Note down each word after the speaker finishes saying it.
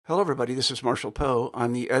Hello, everybody. This is Marshall Poe.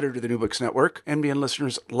 I'm the editor of the New Books Network. NBN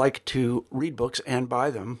listeners like to read books and buy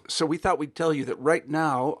them. So we thought we'd tell you that right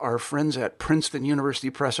now, our friends at Princeton University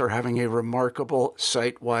Press are having a remarkable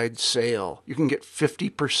site-wide sale. You can get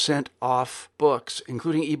 50% off books,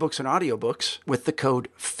 including ebooks and audiobooks, with the code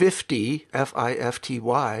 50,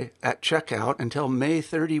 F-I-F-T-Y, at checkout until May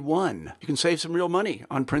 31. You can save some real money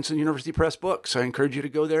on Princeton University Press books. I encourage you to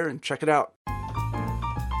go there and check it out.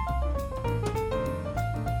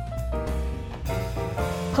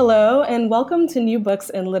 Hello, and welcome to New Books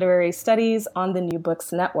in Literary Studies on the New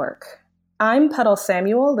Books Network. I'm Petal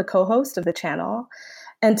Samuel, the co-host of the channel,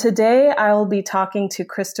 and today I'll be talking to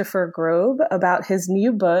Christopher Grobe about his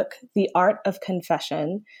new book, The Art of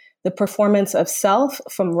Confession, The Performance of Self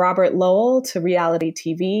from Robert Lowell to Reality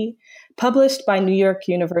TV, published by New York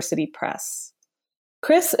University Press.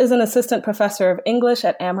 Chris is an assistant professor of English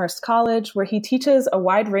at Amherst College, where he teaches a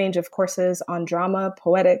wide range of courses on drama,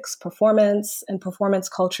 poetics, performance, and performance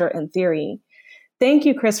culture and theory. Thank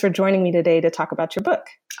you, Chris, for joining me today to talk about your book.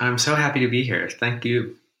 I'm so happy to be here. Thank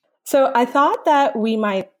you. So I thought that we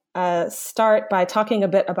might start by talking a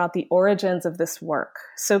bit about the origins of this work.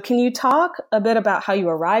 So can you talk a bit about how you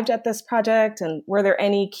arrived at this project, and were there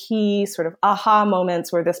any key sort of aha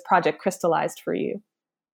moments where this project crystallized for you?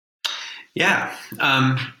 Yeah.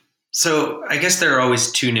 So I guess there are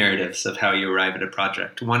always two narratives of how you arrive at a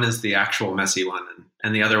project. One is the actual messy one,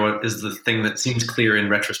 and the other one is the thing that seems clear in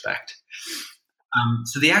retrospect.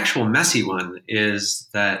 So the actual messy one is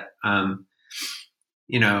that, I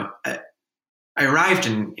arrived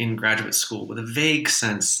in graduate school with a vague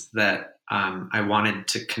sense that I wanted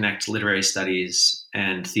to connect literary studies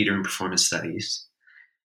and theater and performance studies,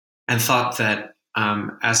 and thought that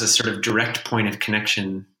as a sort of direct point of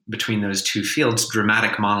connection between those two fields,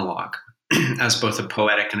 dramatic monologue, as both a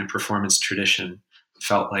poetic and a performance tradition,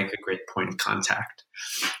 felt like a great point of contact.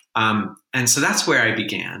 And so that's where I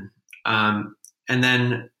began. And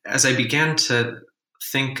then as I began to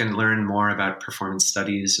think and learn more about performance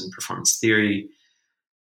studies and performance theory,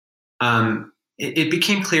 it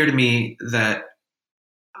became clear to me that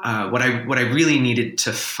what I really needed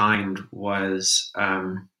to find was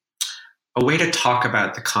a way to talk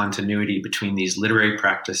about the continuity between these literary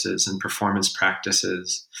practices and performance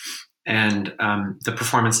practices and the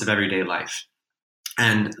performance of everyday life.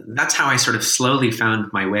 And that's how I sort of slowly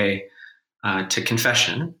found my way to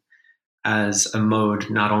confession as a mode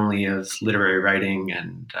not only of literary writing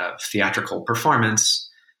and of theatrical performance,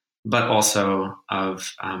 but also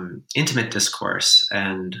of intimate discourse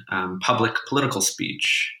and public political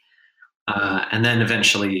speech. And then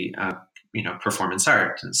eventually performance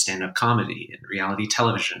art and stand-up comedy and reality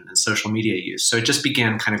television and social media use. So it just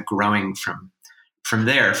began kind of growing from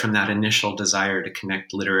there, from that initial desire to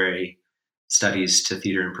connect literary studies to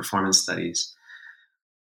theater and performance studies.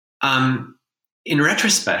 In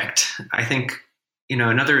retrospect, I think,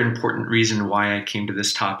 another important reason why I came to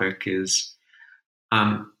this topic is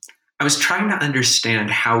I was trying to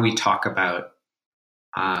understand how we talk about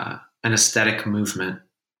an aesthetic movement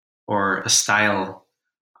or a style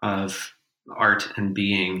of art and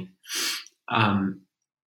being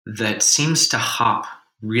that seems to hop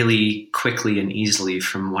really quickly and easily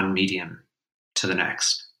from one medium to the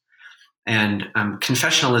next. And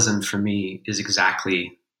confessionalism for me is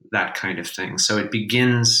exactly that kind of thing. So it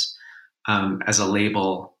begins as a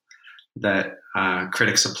label that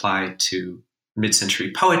critics apply to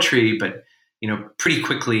mid-century poetry, but pretty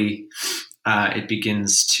quickly it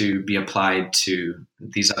begins to be applied to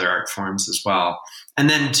these other art forms as well, and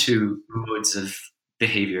then to modes of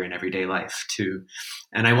behavior in everyday life too.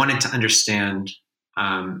 And I wanted to understand,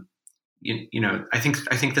 I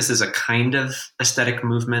think this is a kind of aesthetic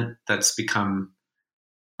movement that's become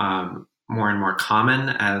more and more common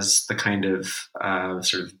as the kind of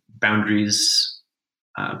sort of boundaries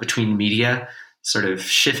between media sort of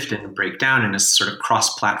shift and break down, and as sort of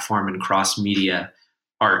cross-platform and cross-media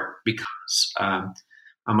art becomes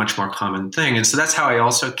a much more common thing. And so that's how I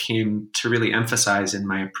also came to really emphasize in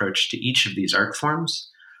my approach to each of these art forms,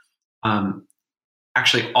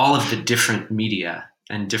 actually all of the different media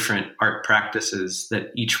and different art practices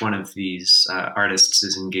that each one of these artists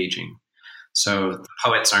is engaging. So the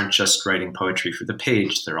poets aren't just writing poetry for the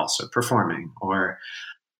page, they're also performing. Or,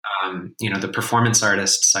 the performance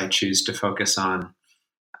artists I choose to focus on,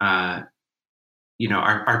 are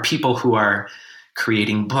people who are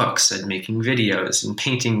creating books and making videos and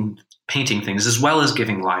painting things, as well as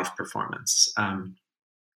giving live performance. That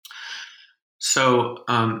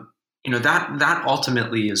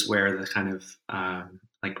ultimately is where the kind of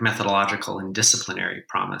methodological and disciplinary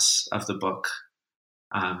promise of the book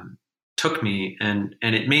took me, and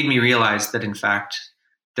it made me realize that in fact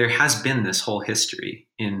there has been this whole history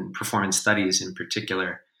in performance studies in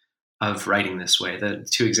particular of writing this way. The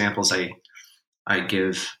two examples I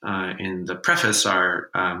give in the preface are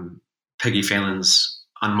Peggy Phelan's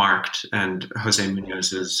Unmarked and Jose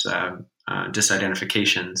Munoz's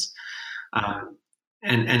Disidentifications.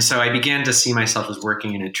 And so I began to see myself as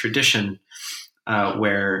working in a tradition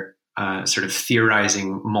where sort of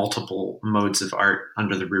theorizing multiple modes of art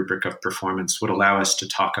under the rubric of performance would allow us to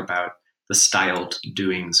talk about the styled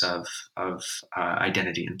doings of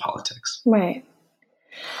identity and politics. Right.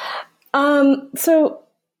 So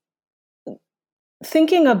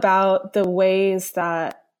thinking about the ways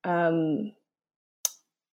that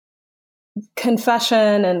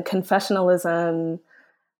confession and confessionalism,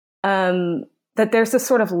 that there's this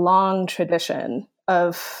sort of long tradition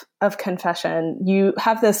of confession. You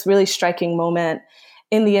have this really striking moment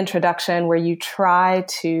in the introduction where you try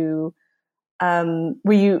to,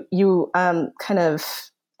 where you kind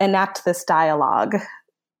of enact this dialogue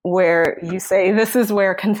where you say, this is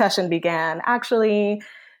where confession began, actually,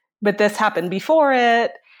 but this happened before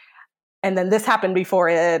it, and then this happened before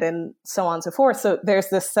it, and so on and so forth. So there's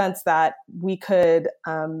this sense that we could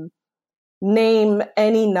name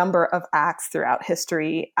any number of acts throughout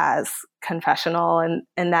history as confessional,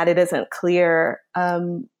 and that it isn't clear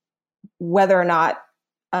whether or not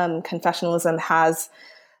confessionalism has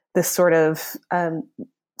this sort of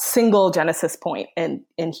single genesis point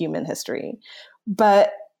in human history.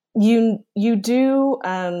 But you do,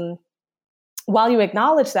 while you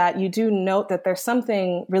acknowledge that, you do note that there's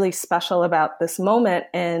something really special about this moment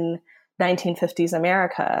in 1950s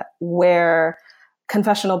America where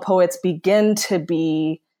confessional poets begin to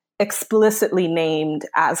be explicitly named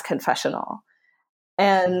as confessional.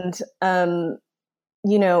 And, and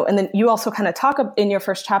then you also kind of talk in your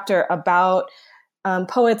first chapter about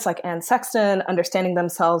poets like Anne Sexton understanding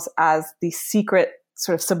themselves as the secret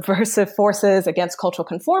sort of subversive forces against cultural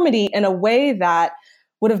conformity in a way that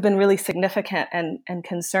would have been really significant and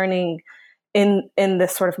concerning in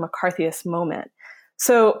this sort of McCarthyist moment.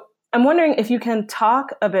 So I'm wondering if you can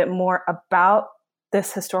talk a bit more about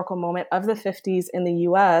this historical moment of the 50s in the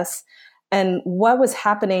US and what was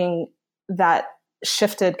happening that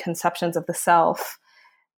shifted conceptions of the self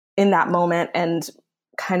in that moment and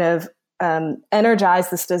kind of energized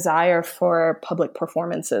this desire for public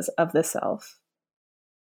performances of the self.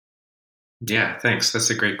 Yeah, thanks. That's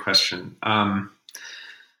a great question.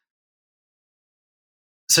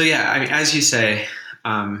 So yeah, I mean, as you say,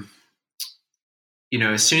 as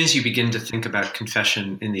soon as you begin to think about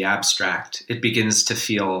confession in the abstract, it begins to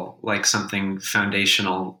feel like something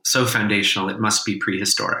foundational, so foundational it must be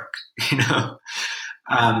prehistoric,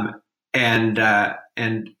 I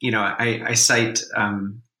cite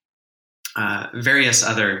various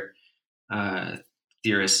other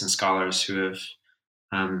theorists and scholars who have,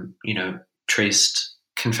 traced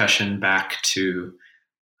confession back to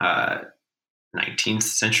 19th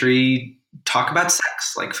century talk about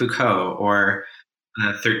sex, like Foucault, or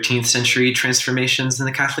 13th century transformations in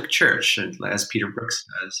the Catholic Church, as Peter Brooks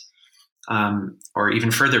does, or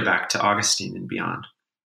even further back to Augustine and beyond.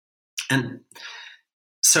 And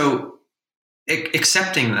so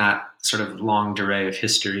accepting that sort of longue durée of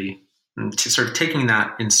history and sort of taking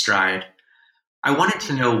that in stride, I wanted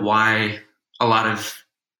to know why a lot of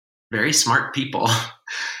very smart people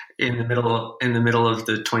in the middle of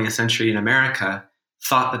the 20th century in America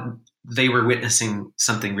thought that they were witnessing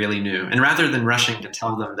something really new. And rather than rushing to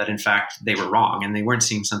tell them that in fact they were wrong and they weren't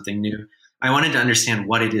seeing something new, I wanted to understand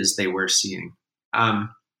what it is they were seeing. And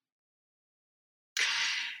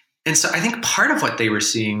so I think part of what they were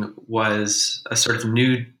seeing was a sort of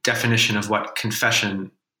new definition of what confession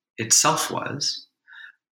itself was.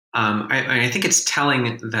 I think it's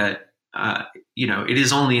telling that, it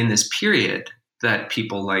is only in this period that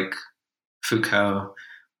people like Foucault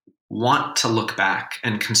want to look back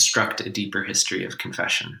and construct a deeper history of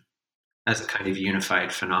confession as a kind of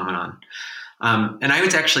unified phenomenon. And I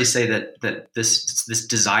would actually say that this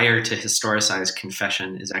desire to historicize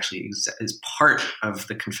confession is actually is part of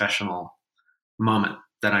the confessional moment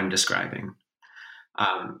that I'm describing.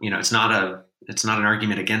 It's not an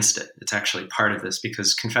argument against it. It's actually part of this,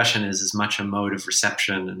 because confession is as much a mode of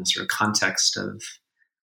reception and a sort of context of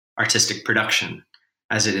artistic production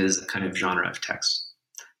as it is a kind of genre of text.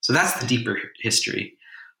 So that's the deeper history.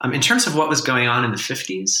 In terms of what was going on in the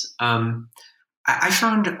 50s, I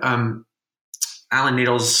found Alan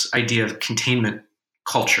Nadle's idea of containment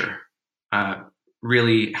culture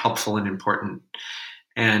really helpful and important.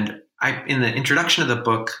 And in the introduction of the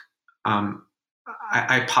book,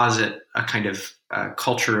 I posit a kind of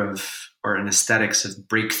culture of, or an aesthetics of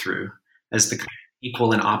breakthrough as the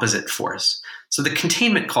equal and opposite force. So the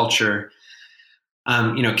containment culture,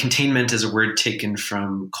 containment is a word taken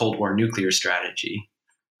from Cold War nuclear strategy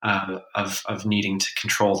of needing to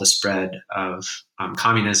control the spread of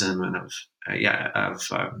communism and of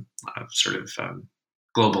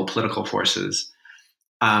global political forces.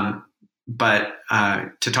 But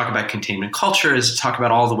to talk about containment culture is to talk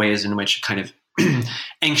about all the ways in which a kind of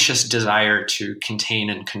anxious desire to contain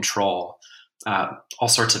and control all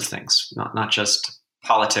sorts of things, not just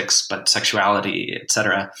politics, but sexuality,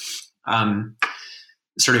 etc.,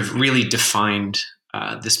 sort of really defined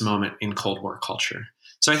this moment in Cold War culture.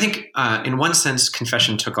 So I think in one sense,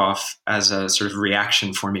 confession took off as a sort of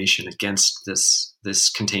reaction formation against this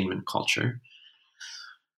containment culture.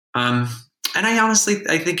 And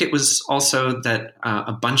I think it was also that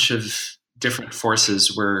a bunch of different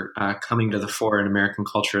forces were coming to the fore in American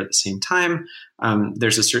culture at the same time.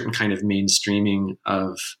 There's a certain kind of mainstreaming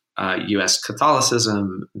of U.S.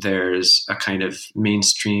 Catholicism. There's a kind of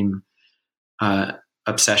mainstream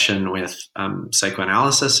obsession with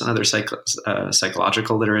psychoanalysis and other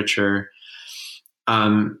psychological literature.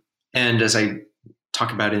 And as I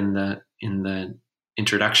talk about in the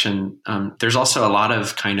introduction, there's also a lot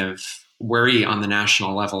of kind of worry on the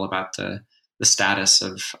national level about the status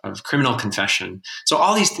of criminal confession. So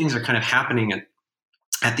all these things are kind of happening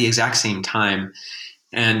at the exact same time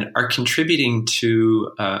and are contributing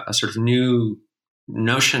to a sort of new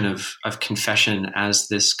notion of confession as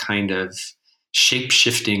this kind of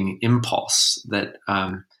shape-shifting impulse that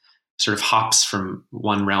sort of hops from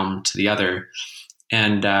one realm to the other.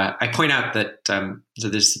 And I point out that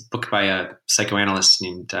there's a book by a psychoanalyst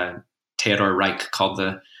named Theodor Reich called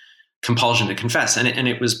The Compulsion to Confess. And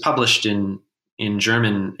it was published in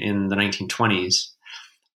German in the 1920s.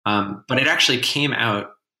 But it actually came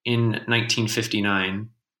out in 1959,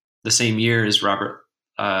 the same year as Robert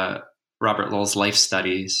Lull's life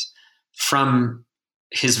studies, from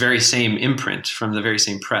his very same imprint, from the very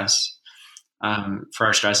same press,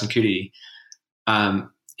 Farrar, Straus and Coody,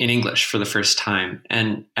 in English for the first time.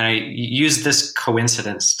 And I used this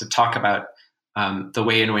coincidence to talk about the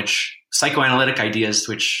way in which psychoanalytic ideas,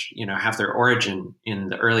 which have their origin in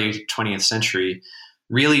the early 20th century,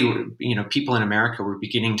 really, people in America were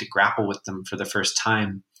beginning to grapple with them for the first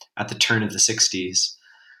time at the turn of the 60s.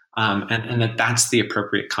 And that's the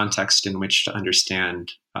appropriate context in which to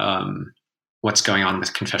understand what's going on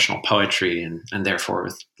with confessional poetry and therefore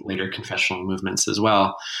with later confessional movements as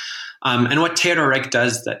well. And what Theodor Reich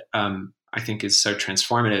does that I think is so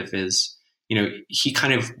transformative is, he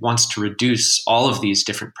kind of wants to reduce all of these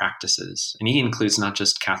different practices. And he includes not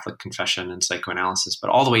just Catholic confession and psychoanalysis, but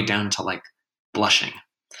all the way down to like blushing,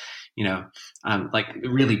 like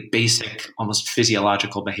really basic, almost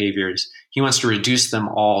physiological behaviors. He wants to reduce them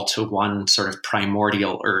all to one sort of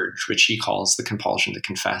primordial urge, which he calls the compulsion to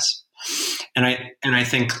confess. And I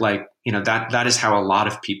think that is how a lot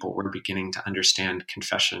of people were beginning to understand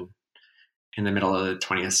confession in the middle of the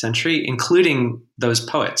 20th century, including those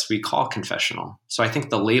poets we call confessional. So I think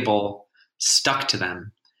the label stuck to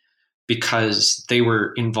them because they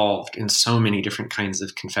were involved in so many different kinds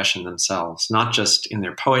of confession themselves, not just in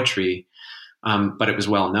their poetry, but it was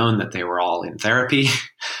well known that they were all in therapy,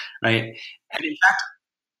 right? And in fact,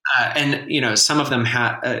 some of them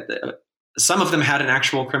had an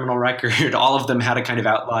actual criminal record. All of them had a kind of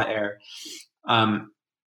outlaw air,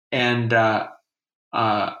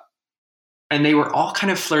 and they were all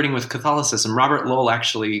kind of flirting with Catholicism. Robert Lull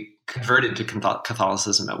actually converted to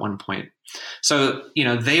Catholicism at one point. So,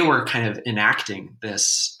 they were kind of enacting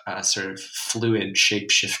this sort of fluid,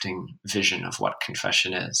 shape-shifting vision of what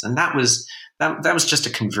confession is. And that was just a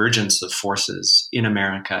convergence of forces in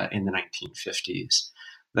America in the 1950s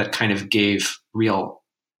that kind of gave real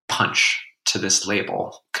punch to this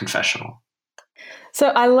label, confessional.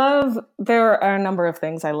 So there are a number of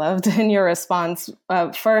things I loved in your response.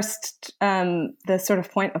 First, the sort of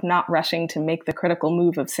point of not rushing to make the critical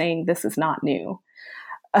move of saying this is not new.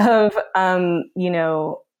 I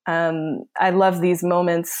love these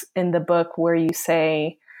moments in the book where you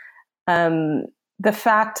say the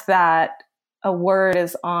fact that a word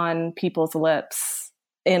is on people's lips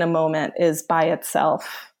in a moment is by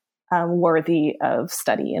itself worthy of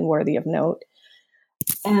study and worthy of note.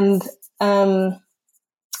 And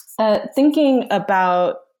thinking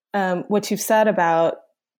about what you've said about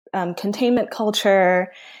containment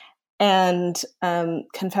culture and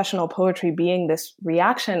confessional poetry being this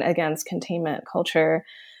reaction against containment culture,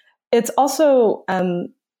 it's also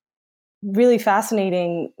really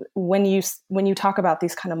fascinating when you talk about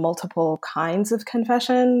these kind of multiple kinds of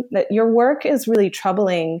confession, that your work is really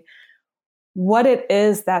troubling what it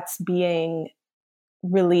is that's being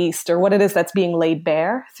released, or what it is that's being laid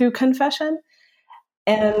bare through confession.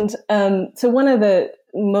 And so one of the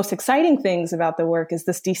most exciting things about the work is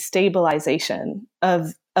this destabilization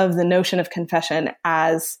of the notion of confession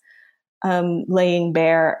as laying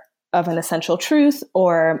bare of an essential truth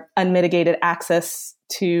or unmitigated access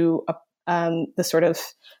to the sort of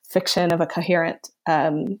fiction of a coherent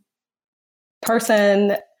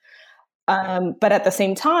person. But at the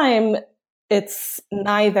same time, it's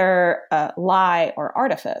neither lie or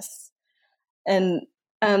artifice. And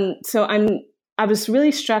so I was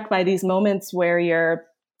really struck by these moments where your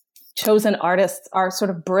chosen artists are sort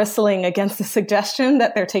of bristling against the suggestion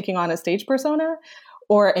that they're taking on a stage persona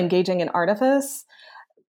or engaging in artifice.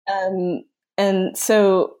 And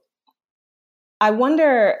so I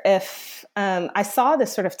wonder if I saw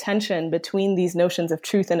this sort of tension between these notions of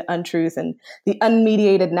truth and untruth, and the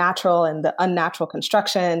unmediated natural and the unnatural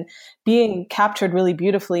construction being captured really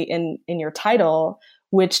beautifully in your title,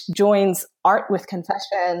 which joins art with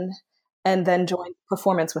confession and then joins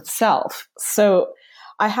performance with self. So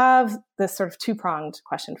I have this sort of two-pronged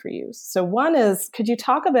question for you. So one is, could you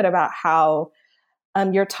talk a bit about how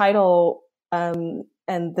your title and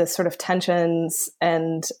the sort of tensions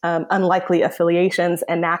and unlikely affiliations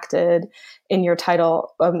enacted in your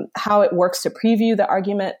title, how it works to preview the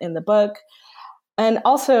argument in the book? And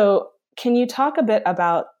also, can you talk a bit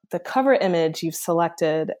about the cover image you've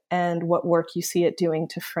selected and what work you see it doing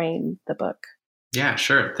to frame the book? Yeah,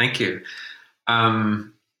 sure. Thank you.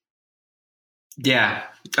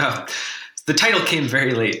 The title came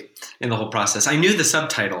very late in the whole process. I knew the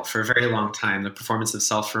subtitle for a very long time, The Performance of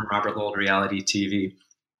Self from Robert Lowell Reality TV,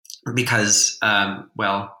 because,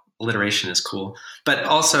 alliteration is cool, but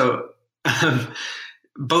also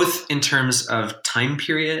both in terms of time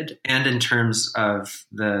period and in terms of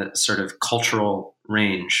the sort of cultural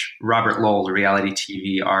range. Robert Lowell Reality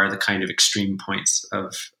TV are the kind of extreme points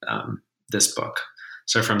of this book.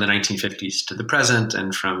 So from the 1950s to the present,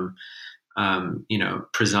 and from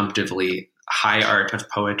presumptively high art of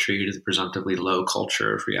poetry to the presumptively low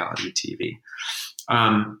culture of reality TV.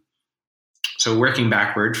 So working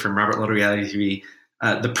backward from Robert Lowell Reality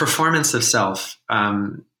TV, the performance of self,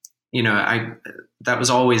 that was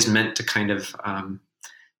always meant to kind of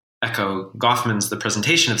echo Goffman's The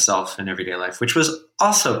Presentation of Self in Everyday Life, which was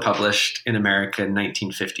also published in America in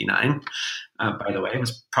 1959. By the way, it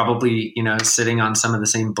was probably, sitting on some of the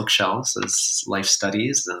same bookshelves as Life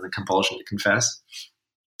Studies and The Compulsion to Confess.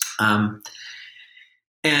 Erving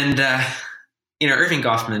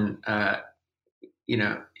Goffman,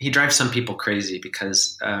 he drives some people crazy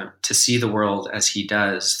because to see the world as he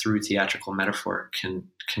does through theatrical metaphor can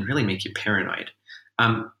really make you paranoid.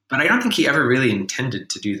 But I don't think he ever really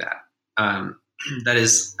intended to do that. That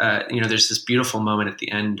is, there's this beautiful moment at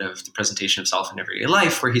the end of The Presentation of Self in Everyday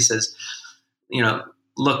Life where he says,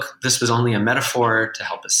 look, this was only a metaphor to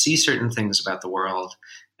help us see certain things about the world.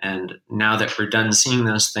 And now that we're done seeing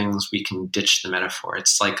those things, we can ditch the metaphor.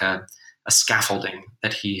 It's like a scaffolding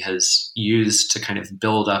that he has used to kind of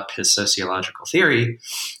build up his sociological theory.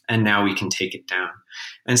 And now we can take it down.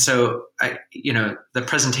 And so, The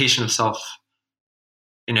Presentation of Self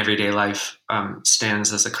in Everyday Life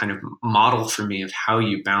stands as a kind of model for me of how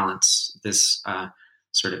you balance this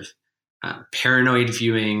sort of paranoid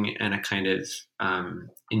viewing and a kind of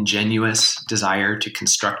ingenuous desire to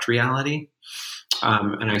construct reality.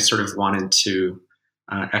 And I sort of wanted to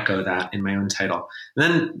echo that in my own title. And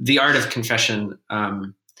then The Art of Confession.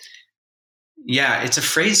 It's a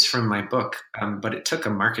phrase from my book, but it took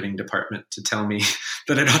a marketing department to tell me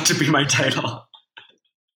that it ought to be my title.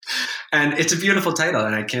 And it's a beautiful title,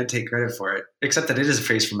 and I can't take credit for it, except that it is a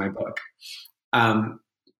phrase from my book. As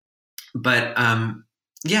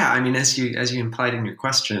you implied in your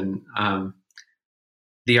question,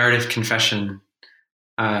 The Art of Confession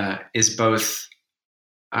is both,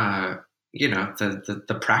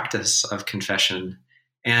 the practice of confession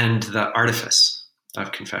and the artifice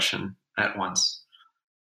of confession at once.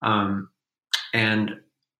 I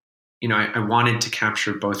wanted to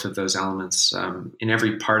capture both of those elements in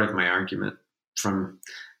every part of my argument, from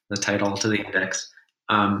the title to the index.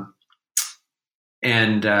 I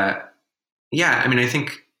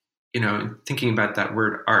think, thinking about that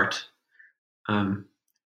word art,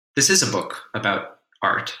 this is a book about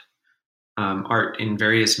art, art in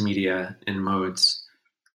various media and modes,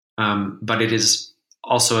 but it is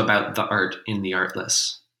also about the art in the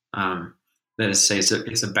artless. That is to say,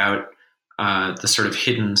 it's about the sort of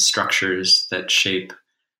hidden structures that shape,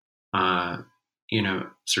 sort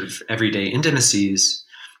of everyday intimacies,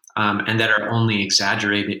 and that are only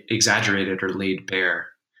exaggerated or laid bare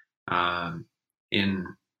in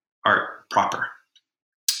art proper.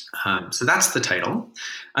 So that's the title.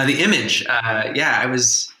 The image, I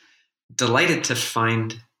was delighted to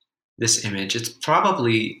find this image. It's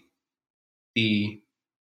probably the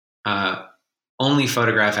only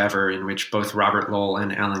photograph ever in which both Robert Lowell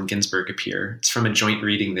and Allen Ginsberg appear. It's from a joint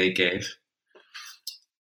reading they gave.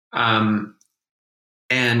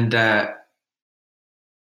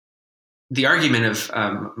 The argument of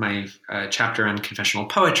my chapter on confessional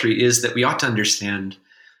poetry is that we ought to understand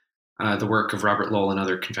the work of Robert Lowell and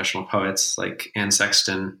other confessional poets like Anne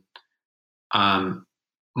Sexton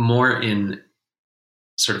more in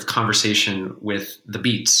sort of conversation with the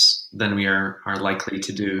beats than we are likely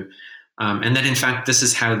to do. And that, in fact, this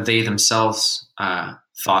is how they themselves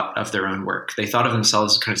thought of their own work. They thought of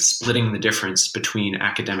themselves kind of splitting the difference between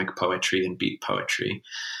academic poetry and beat poetry.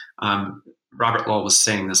 Robert Lowell was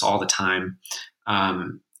saying this all the time.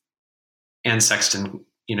 Anne Sexton,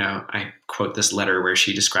 I quote this letter where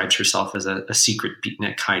she describes herself as a secret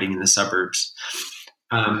beatnik hiding in the suburbs.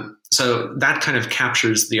 So that kind of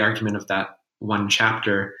captures the argument of that one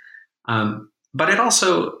chapter. But it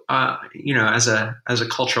also, as a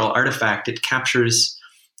cultural artifact, it captures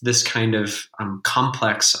this kind of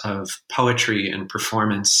complex of poetry and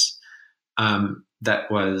performance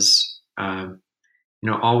that was,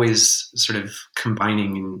 always sort of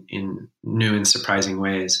combining in new and surprising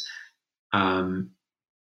ways. So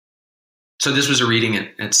this was a reading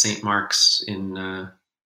at St. Mark's in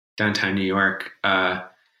downtown New York. A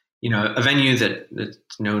venue that's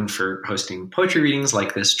known for hosting poetry readings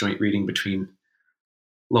like this joint reading between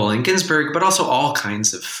Lowell and Ginsberg, but also all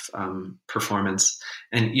kinds of performance.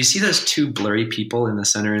 And you see those two blurry people in the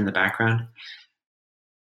center in the background.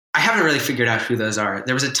 I haven't really figured out who those are.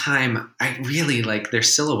 There was a time I really their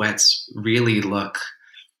silhouettes really look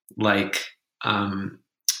like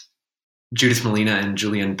Judith Malina and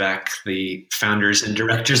Julian Beck, the founders and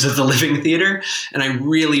directors of the Living Theater. And I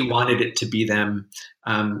really wanted it to be them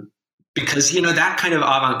because, that kind of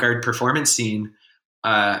avant-garde performance scene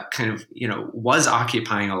was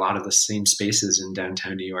occupying a lot of the same spaces in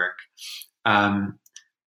downtown New York.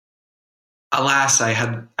 Alas, I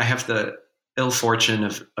have the ill fortune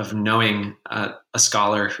of knowing a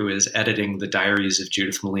scholar who is editing the diaries of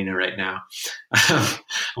Judith Malina right now, a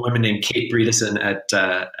woman named Kate Bredesen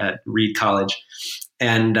at Reed College,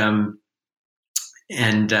 and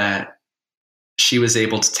she was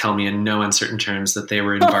able to tell me in no uncertain terms that they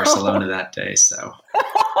were in Barcelona that day. So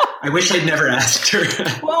I wish I'd never asked her.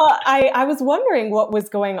 Well, I was wondering what was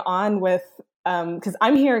going on with, because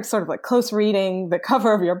I'm here sort of close reading the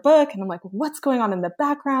cover of your book, and I'm like, what's going on in the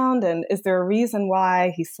background? And is there a reason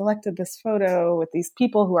why he selected this photo with these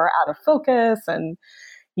people who are out of focus? And,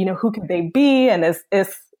 who could they be? And is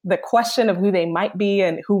the question of who they might be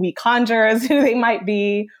and who we conjure as who they might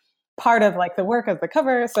be part of the work of the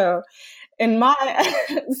cover? So in my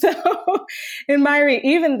read,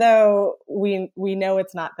 even though we know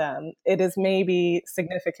it's not them, it is maybe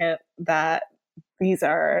significant that these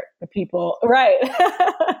are the people, right?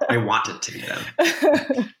 I want it to be them.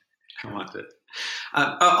 I want it.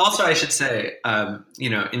 Also, I should say,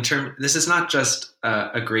 this is not just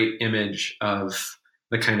a great image of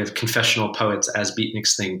the kind of confessional poets as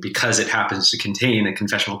beatniks thing because it happens to contain a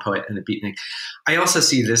confessional poet and a beatnik. I also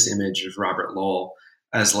see this image of Robert Lowell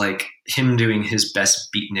as him doing his best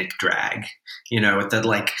beatnik drag, with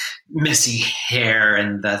the messy hair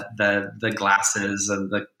and the glasses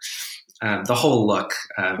and the whole look.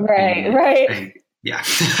 Right. Yeah.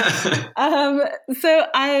 So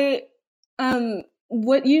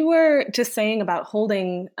what you were just saying about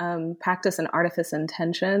holding practice and artifice and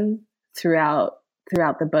tension throughout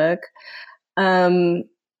the book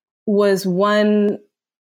was one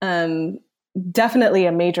definitely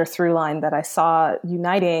a major through line that I saw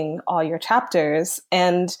uniting all your chapters,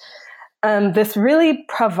 and this really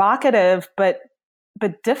provocative but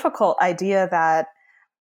difficult idea that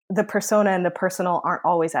the persona and the personal aren't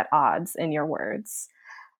always at odds in your words.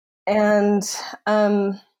 And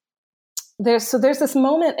there's this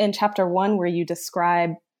moment in chapter 1 where you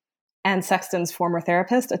describe Anne Sexton's former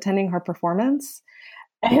therapist attending her performance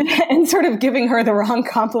and sort of giving her the wrong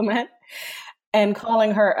compliment and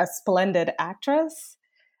calling her a splendid actress.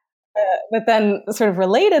 But then sort of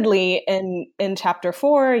relatedly in chapter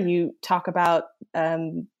 4, you talk about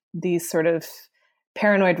these sort of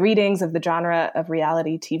paranoid readings of the genre of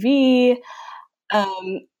reality TV.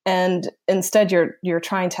 And instead you're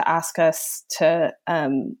trying to ask us to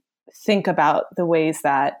think about the ways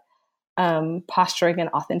that posturing and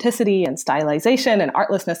authenticity and stylization and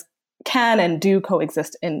artlessness can and do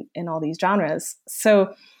coexist in all these genres.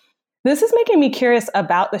 So this is making me curious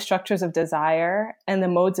about the structures of desire and the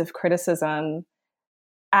modes of criticism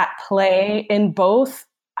at play in both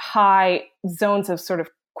high zones of sort of,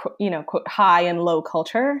 quote, high and low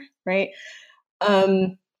culture, right?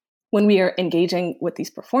 When we are engaging with these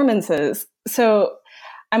performances. So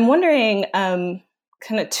I'm wondering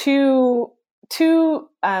kind of two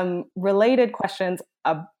related questions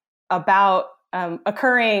about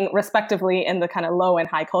occurring respectively in the kind of low and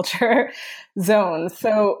high culture zones.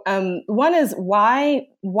 So one is why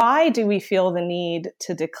do we feel the need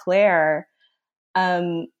to declare,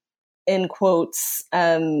 in quotes,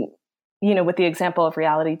 with the example of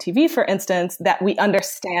reality TV, for instance, that we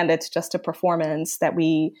understand it's just a performance, that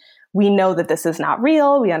we know that this is not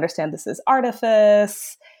real, we understand this is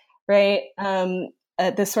artifice, right?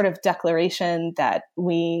 This sort of declaration that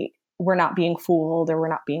we're not being fooled or we're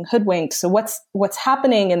not being hoodwinked. So what's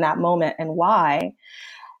happening in that moment and why?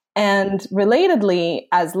 And relatedly,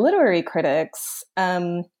 as literary critics,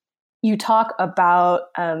 you talk about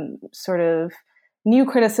sort of new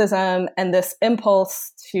criticism and this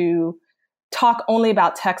impulse to talk only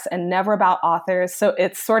about texts and never about authors. So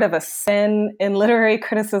it's sort of a sin in literary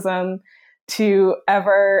criticism to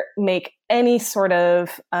ever make any sort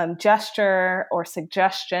of gesture or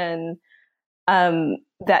suggestion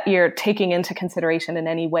that you're taking into consideration in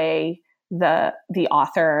any way the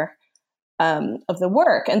author of the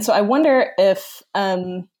work. And so I wonder if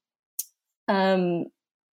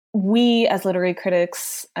we as literary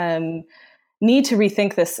critics need to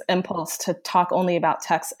rethink this impulse to talk only about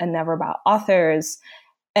texts and never about authors.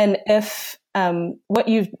 And if what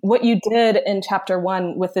you did in chapter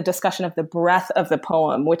 1 with the discussion of the breadth of the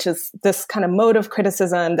poem, which is this kind of mode of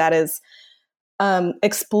criticism that is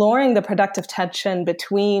exploring the productive tension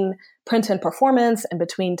between print and performance and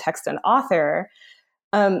between text and author,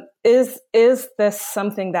 is this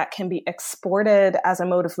something that can be exported as a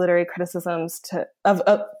mode of literary criticism to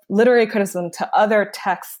other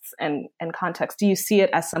texts and contexts? Do you see it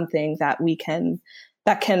as something that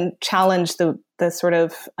can challenge the sort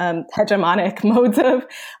of hegemonic modes of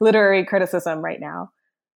literary criticism right now?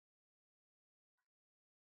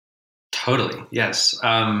 Totally, yes.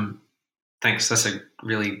 Thanks. That's a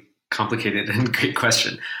really complicated and great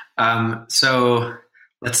question. So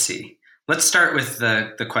let's see. Let's start with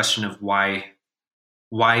the question of why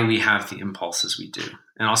we have the impulses we do.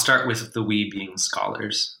 And I'll start with the we being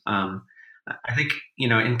scholars. I think,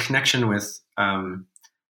 in connection with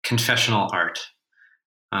confessional art,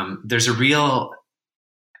 there's a real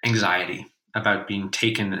anxiety about being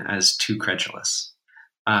taken as too credulous.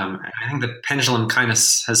 I think the pendulum kind of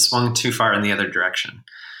has swung too far in the other direction.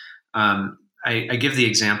 I give the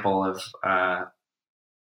example of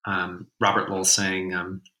Robert Lowell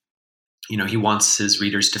saying, he wants his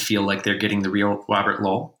readers to feel like they're getting the real Robert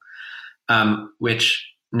Lowell, which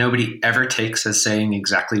nobody ever takes as saying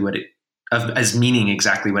exactly as meaning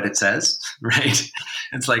exactly what it says, right?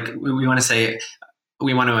 It's like we want to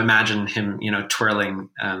imagine him, twirling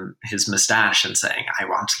his mustache and saying, "I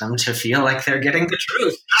want them to feel like they're getting the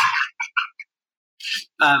truth."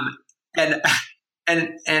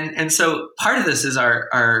 And so part of this is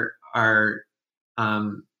our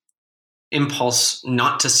impulse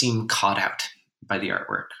not to seem caught out by the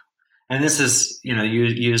artwork. And this is, you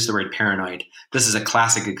use the word paranoid. This is a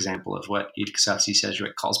classic example of what Edith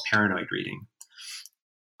Sedgwick calls paranoid reading.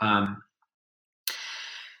 I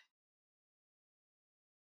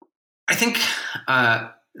think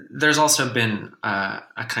there's also been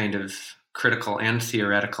a kind of critical and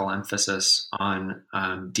theoretical emphasis on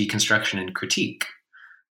deconstruction and critique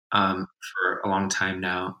for a long time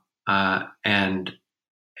now, and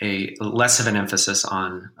a less of an emphasis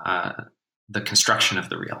on the construction of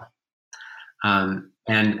the real. And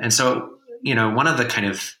so, one of the kind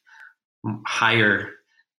of higher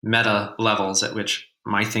meta levels at which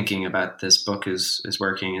my thinking about this book is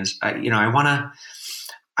working is, I want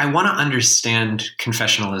to understand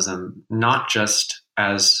confessionalism not just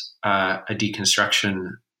as a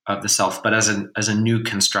deconstruction of the self, but as a new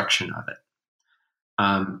construction of it.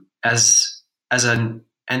 And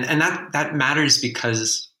that matters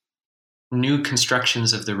because new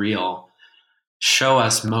constructions of the real show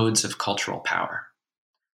us modes of cultural power,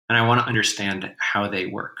 and I want to understand how they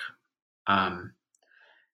work, and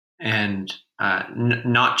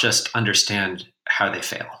not just understand how they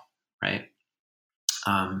fail, right?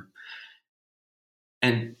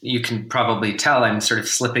 And you can probably tell I'm sort of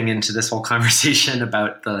slipping into this whole conversation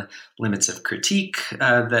about the limits of critique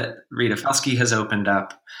that Rita Felski has opened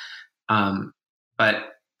up.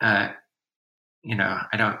 But I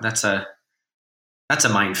don't. That's a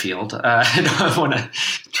minefield. I don't want to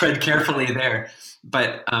tread carefully there.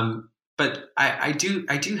 But I do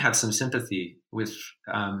have some sympathy with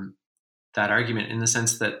that argument in the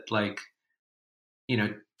sense that,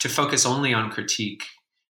 to focus only on critique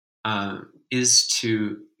is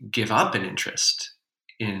to give up an interest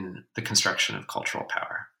in the construction of cultural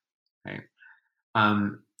power, right?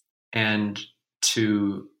 And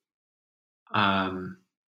to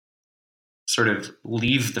sort of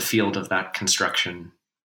leave the field of that construction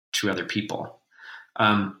to other people.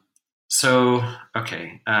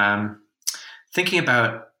 Thinking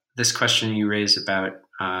about this question you raised about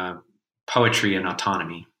poetry and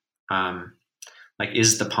autonomy, like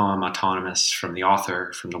is the poem autonomous from the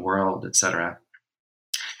author, from the world, etc.?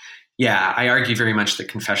 Yeah, I argue very much that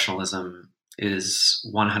confessionalism is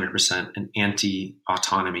 100% an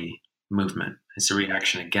anti-autonomy movement. It's a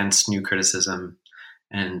reaction against new criticism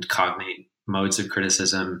and cognate modes of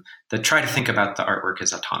criticism that try to think about the artwork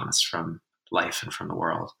as autonomous from life and from the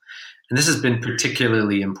world. And this has been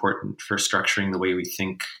particularly important for structuring the way we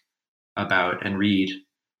think about and read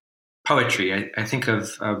poetry. I think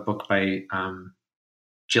of a book by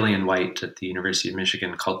Gillian White at the University of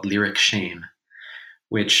Michigan called Lyric Shame,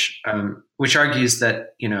 which argues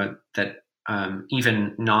that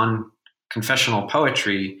even non-confessional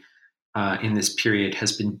poetry in this period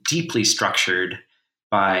has been deeply structured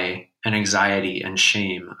by an anxiety and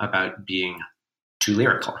shame about being too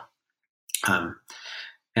lyrical,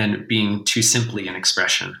 and being too simply an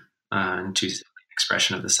expression, and too simply an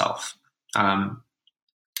expression of the self. And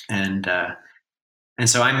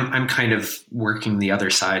so I'm kind of working the other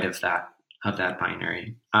side of that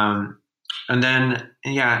binary. And then,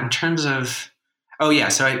 in terms of, so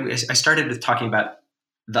I started with talking about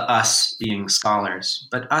the us being scholars,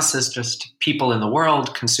 but us as just people in the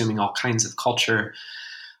world consuming all kinds of culture.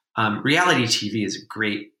 Reality TV is a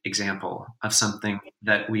great example of something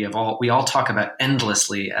that we all talk about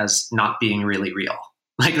endlessly as not being really real.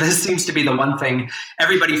 Like, this seems to be the one thing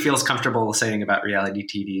everybody feels comfortable saying about reality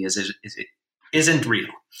TV is it isn't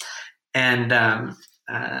real. And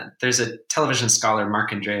there's a television scholar,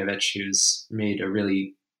 Mark Andreevich, who's made a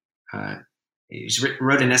really he's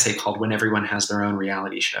wrote an essay called "When Everyone Has Their Own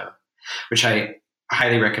Reality Show," which I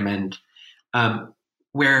highly recommend,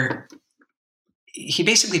 where he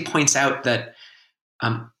basically points out that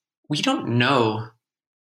we don't know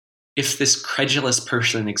if this credulous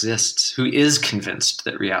person exists who is convinced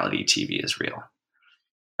that reality TV is real.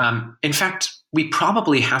 In fact, we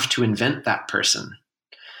probably have to invent that person.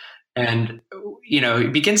 And,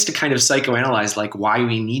 it begins to kind of psychoanalyze like why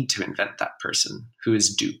we need to invent that person who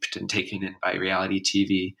is duped and taken in by reality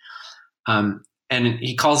TV. And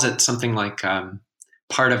he calls it something like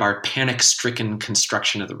part of our panic-stricken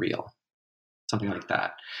construction of the real, something like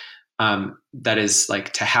that. That is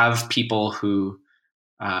like to have people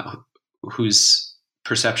whose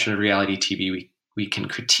perception of reality TV we can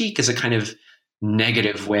critique as a kind of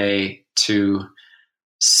negative way to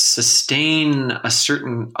sustain a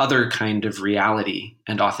certain other kind of reality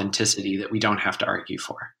and authenticity that we don't have to argue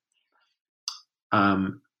for.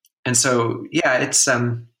 And so, it's,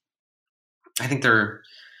 I think there,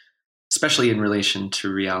 especially in relation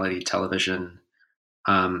to reality television,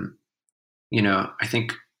 I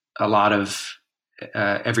think a lot of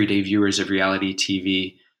everyday viewers of reality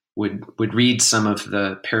TV would read some of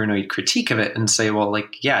the paranoid critique of it and say, well,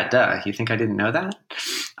 like, yeah, duh, you think I didn't know that?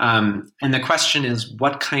 And the question is,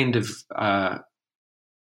 what kind of,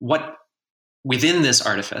 what within this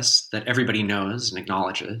artifice that everybody knows and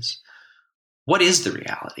acknowledges, what is the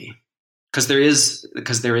reality? Because there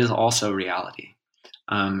is also reality.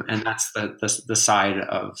 And that's the side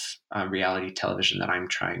of reality television that I'm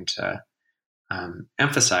trying to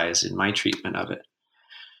emphasize in my treatment of it.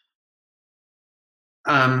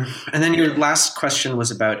 And then your last question was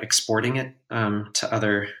about exporting it to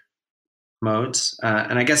other modes.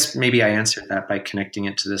 And I guess maybe I answered that by connecting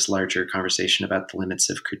it to this larger conversation about the limits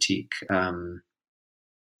of critique. You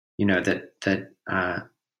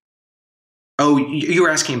were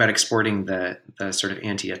asking about exporting the sort of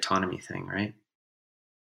anti-autonomy thing, right?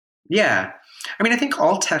 Yeah. I mean, I think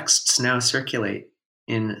all texts now circulate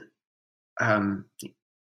in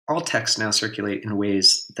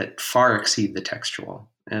ways that far exceed the textual.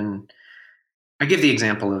 And I give the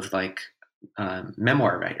example of like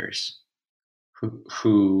memoir writers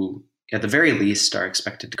who at the very least are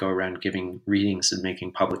expected to go around giving readings and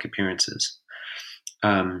making public appearances.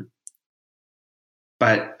 But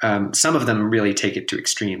some of them really take it to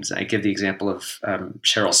extremes. I give the example of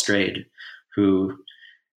Cheryl Strayed, who,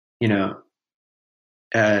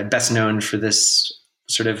 best known for this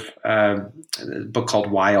sort of book called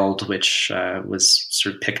Wild, which was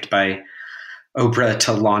sort of picked by Oprah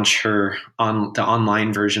to launch the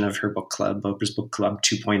online version of her book club, Oprah's Book Club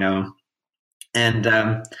 2.0. And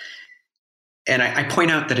I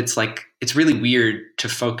point out that it's really weird to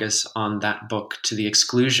focus on that book to the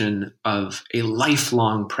exclusion of a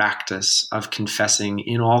lifelong practice of confessing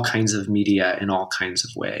in all kinds of media in all kinds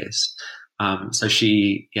of ways. So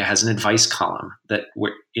she has an advice column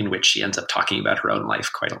in which she ends up talking about her own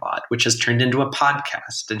life quite a lot, which has turned into a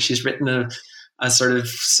podcast. And she's written a sort of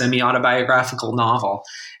semi-autobiographical novel.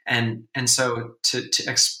 And so to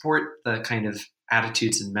export the kind of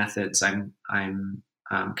attitudes and methods I'm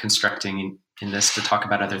constructing in this to talk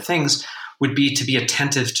about other things would be to be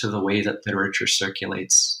attentive to the way that literature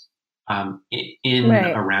circulates in,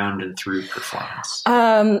 right. around, and through performance.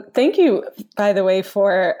 Thank you, by the way,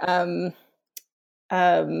 for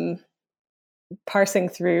parsing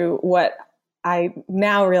through what I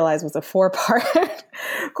now realize was a 4-part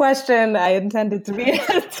question. I intended to be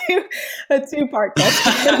a 2-part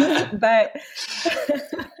question, but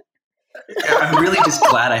I'm really just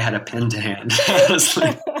glad I had a pen to hand.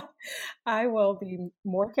 I will be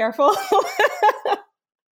more careful.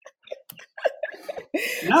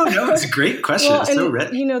 No, it's a great question. Well, it's so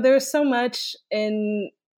rich. There's so much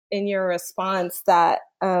in your response that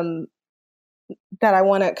that I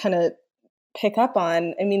want to kind of pick up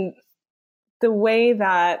on. I mean, the way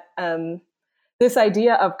that this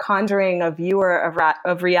idea of conjuring a viewer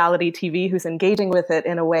of reality TV who's engaging with it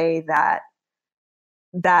in a way that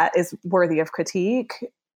is worthy of critique,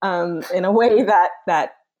 in a way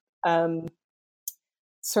that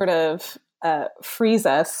sort of frees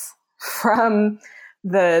us from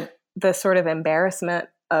the sort of embarrassment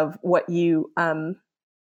of what you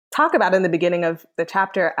talk about in the beginning of the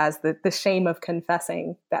chapter as the shame of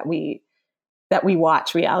confessing that we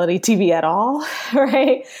watch reality TV at all,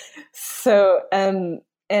 right? So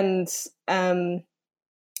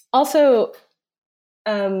also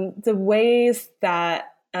the ways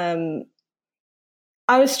that I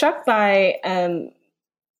was struck by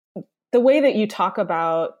the way that you talk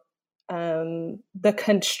about the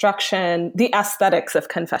construction, the aesthetics of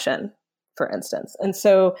confession, for instance. And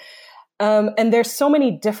so, and there's so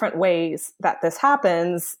many different ways that this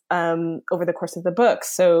happens over the course of the book.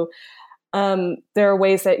 So there are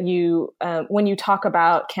ways that you, when you talk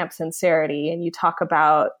about camp sincerity and you talk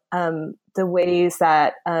about the ways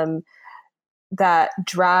that that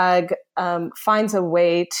drag finds a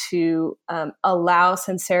way to allow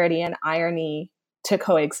sincerity and irony to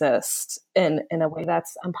coexist in a way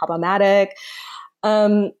that's unproblematic.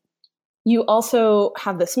 You also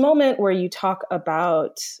have this moment where you talk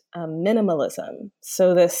about minimalism.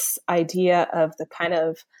 So this idea of the kind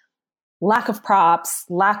of lack of props,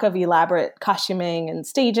 lack of elaborate costuming and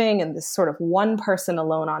staging, and this sort of one person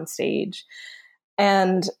alone on stage,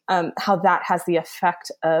 and how that has the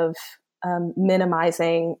effect of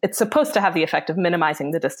minimizing. It's supposed to have the effect of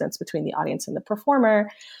minimizing the distance between the audience and the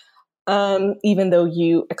performer, even though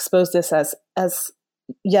you expose this as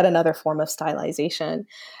yet another form of stylization.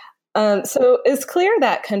 So it's clear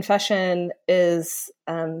that confession is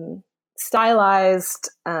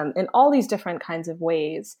stylized in all these different kinds of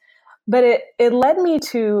ways. But it led me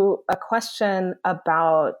to a question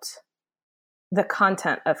about the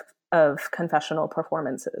content of confessional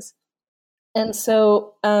performances. And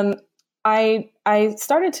so I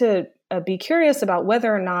started to be curious about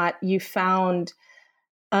whether or not you found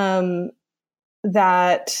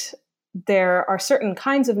that there are certain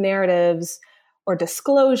kinds of narratives or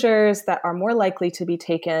disclosures that are more likely to be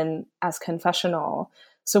taken as confessional.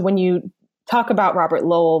 So when you talk about Robert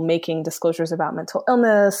Lowell making disclosures about mental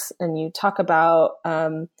illness, and you talk about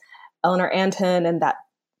Eleanor Anton and that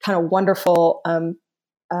kind of wonderful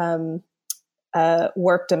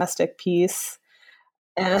work, Domestic Peace,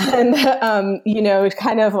 and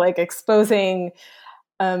kind of like exposing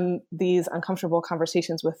these uncomfortable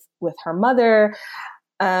conversations with her mother.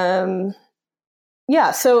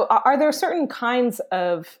 So are there certain kinds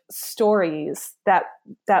of stories that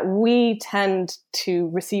we tend to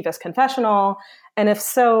receive as confessional? And if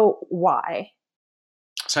so, why?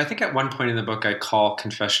 So I think at one point in the book, I call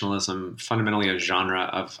confessionalism fundamentally a genre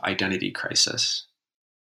of identity crisis.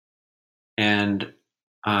 And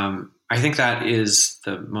I think that is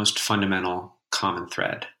the most fundamental common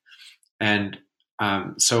thread. And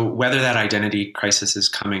so whether that identity crisis is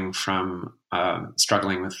coming from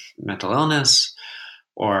struggling with mental illness,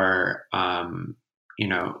 or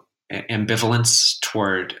ambivalence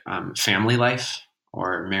toward family life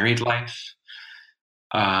or married life,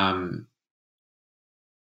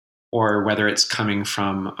 or whether it's coming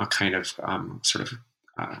from a kind of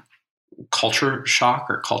culture shock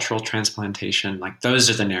or cultural transplantation, like those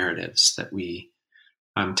are the narratives that we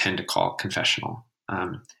tend to call confessional.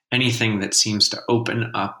 Anything that seems to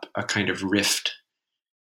open up a kind of rift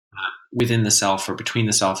within the self or between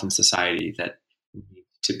the self and society that need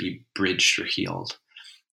to be bridged or healed.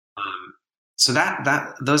 So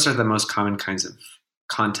that those are the most common kinds of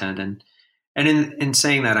content, and in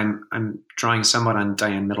saying that, I'm drawing somewhat on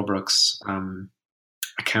Diane Middlebrook's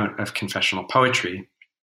account of confessional poetry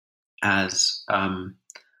as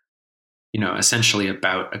essentially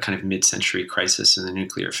about a kind of mid-century crisis in the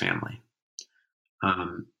nuclear family.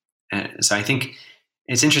 And so I think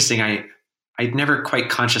it's interesting. I'd never quite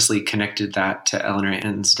consciously connected that to Eleanor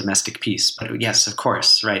Ant's Domestic Peace, but yes, of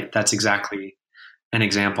course, right. That's exactly an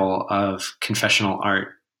example of confessional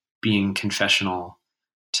art being confessional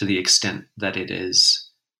to the extent that it is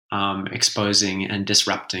exposing and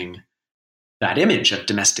disrupting that image of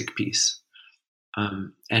domestic peace,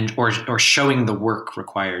 and or showing the work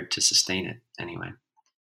required to sustain it anyway.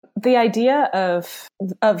 The idea of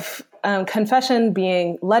confession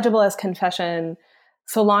being legible as confession,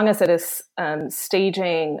 so long as it is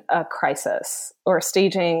staging a crisis or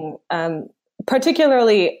staging,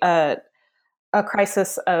 particularly a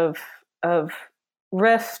crisis of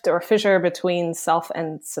rift or fissure between self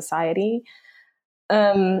and society,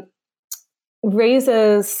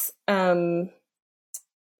 raises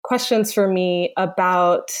questions for me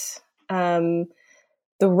about the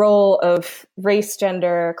role of race,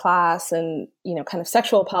 gender, class, and kind of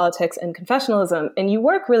sexual politics and confessionalism. And you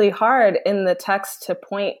work really hard in the text to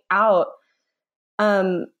point out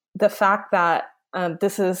the fact that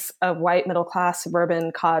this is a white middle-class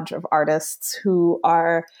suburban cadre of artists who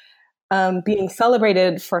are being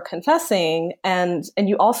celebrated for confessing, and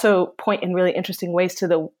you also point in really interesting ways to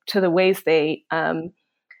the ways they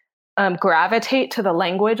gravitate to the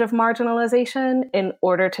language of marginalization in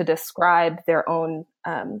order to describe their own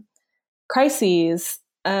crises.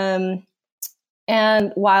 And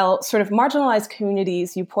while sort of marginalized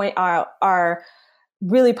communities, you point out, are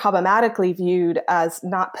really problematically viewed as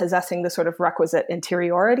not possessing the sort of requisite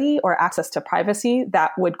interiority or access to privacy that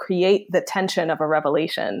would create the tension of a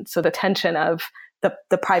revelation. So the tension of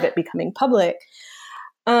the private becoming public.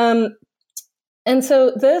 And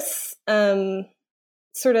so this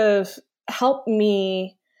sort of helped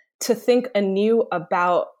me to think anew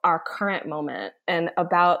about our current moment and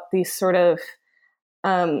about these sort of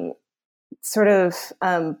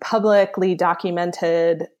publicly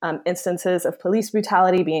documented instances of police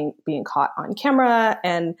brutality being caught on camera,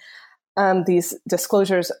 and these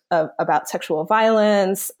disclosures about sexual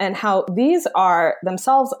violence, and how these are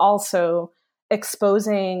themselves also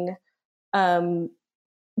exposing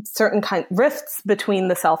certain kind rifts between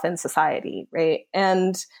the self and society, right?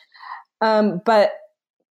 And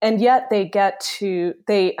yet they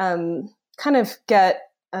kind of get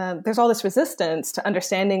there's all this resistance to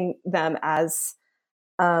understanding them as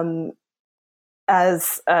sort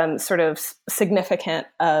of significant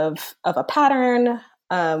of a pattern,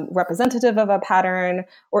 representative of a pattern,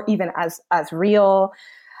 or even as real.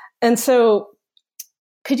 And so,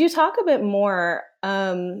 could you talk a bit more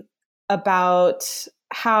about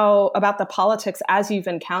the politics as you've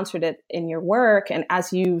encountered it in your work, and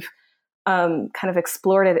as you've kind of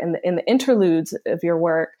explored it in the interludes of your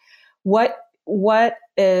work? What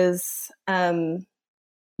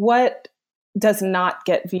does not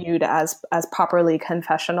get viewed as properly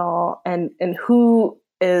confessional, and who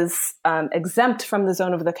is exempt from the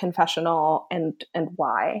zone of the confessional, and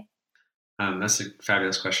why? That's a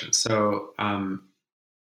fabulous question. So,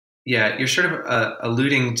 you're sort of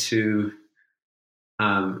alluding to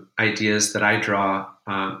ideas that I draw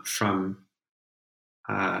from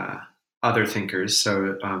other thinkers.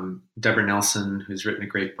 So Deborah Nelson, who's written a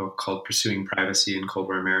great book called Pursuing Privacy in Cold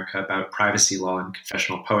War America about privacy law and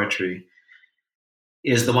confessional poetry,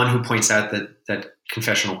 is the one who points out that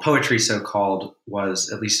confessional poetry, so-called,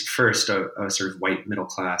 was, at least at first, a sort of white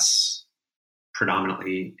middle-class,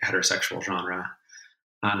 predominantly heterosexual genre.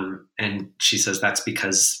 And she says that's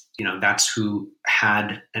because, that's who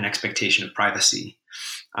had an expectation of privacy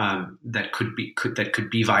that could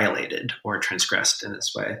be violated or transgressed in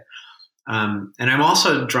this way. And I'm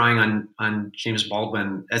also drawing on James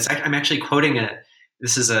Baldwin. I'm actually quoting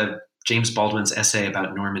this is a James Baldwin's essay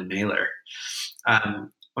about Norman Mailer,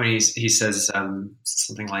 when he says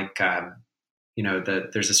something like, that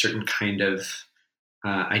there's a certain kind of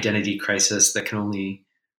identity crisis that can only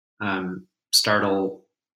startle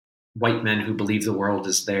white men who believe the world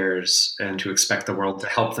is theirs and who expect the world to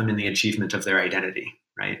help them in the achievement of their identity,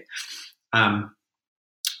 right?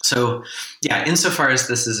 So, insofar as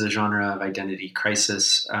this is a genre of identity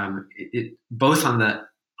crisis, it both on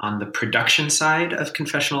the production side of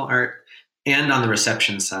confessional art and on the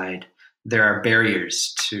reception side, there are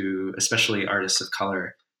barriers to, especially artists of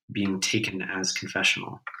color, being taken as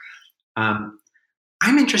confessional.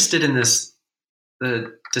 I'm interested in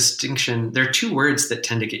the distinction. There are two words that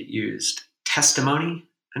tend to get used: testimony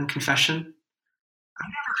and confession. I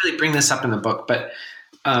never really bring this up in the book, but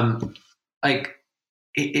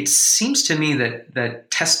it seems to me that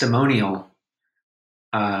testimonial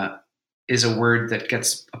is a word that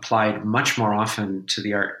gets applied much more often to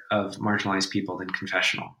the art of marginalized people than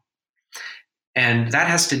confessional. And that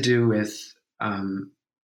has to do with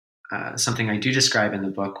something I do describe in the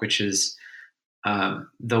book, which is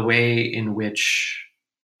the way in which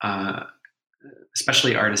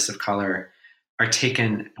especially artists of color are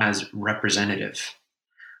taken as representative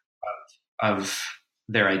of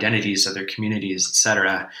their identities, of their communities,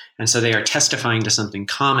 etc. And so they are testifying to something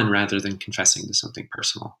common rather than confessing to something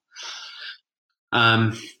personal.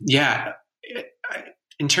 In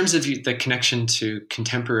terms of the connection to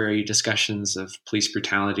contemporary discussions of police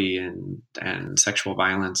brutality and sexual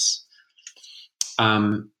violence,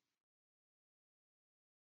 I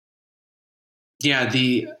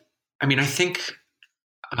think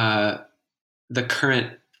the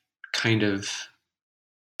current kind of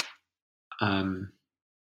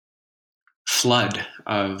flood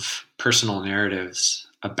of personal narratives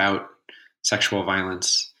about sexual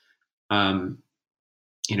violence,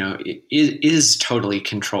 is totally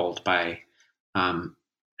controlled by an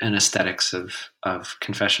aesthetics of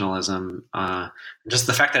confessionalism. Just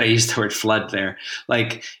the fact that I used the word flood there,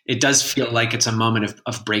 like, it does feel like it's a moment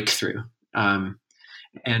of breakthrough. And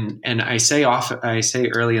I say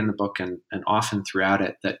early in the book and often throughout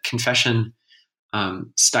it that confession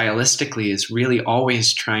stylistically is really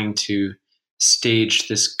always trying to stage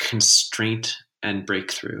this constraint and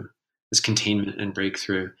breakthrough, this containment and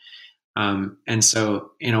breakthrough. And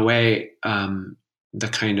so in a way, the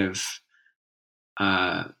kind of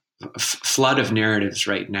flood of narratives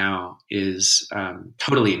right now is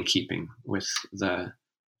totally in keeping with the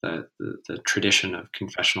tradition of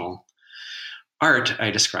confessional art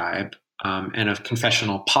I describe, and of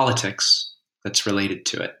confessional politics that's related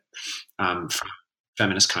to it, from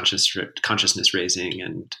feminist consciousness raising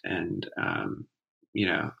and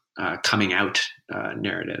coming out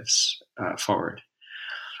narratives forward.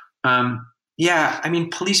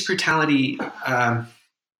 Police brutality.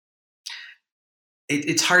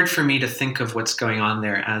 It's hard for me to think of what's going on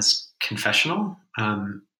there as confessional.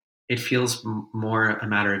 It feels more a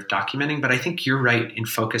matter of documenting, but I think you're right in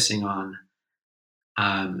focusing on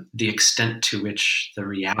the extent to which the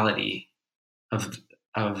reality of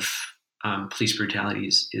police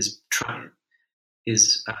brutalities is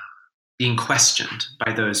being questioned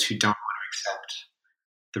by those who don't want to accept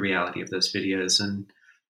the reality of those videos and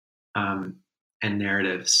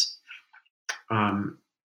narratives.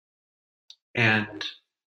 And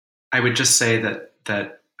I would just say that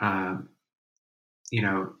the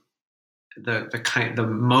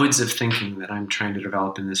modes of thinking that I'm trying to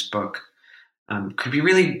develop in this book could be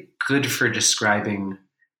really good for describing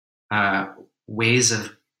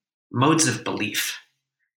modes of belief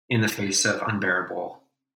in the face of unbearable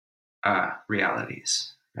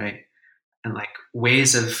realities, right? And like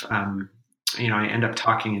ways of, I end up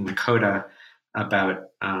talking in the coda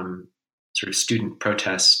about sort of student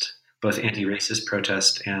protest, both anti-racist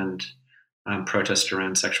protest and protest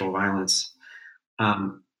around sexual violence.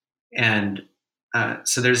 So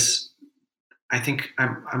I think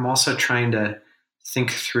I'm also trying to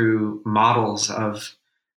think through models of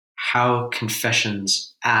how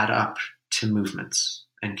confessions add up to movements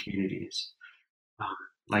and communities.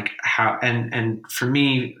 And for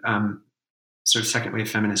me, sort of second wave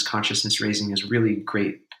feminist consciousness raising is a really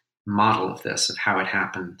great model of this, of how it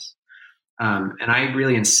happens. And I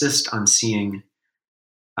really insist on seeing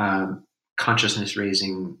consciousness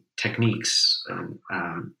raising techniques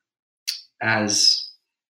as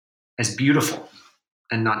beautiful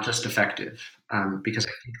and not just effective, because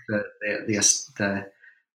I think that the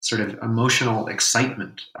sort of emotional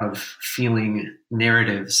excitement of feeling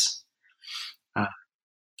narratives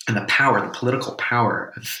and the political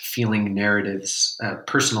power of feeling narratives,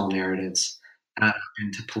 personal narratives,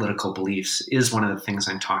 into political beliefs is one of the things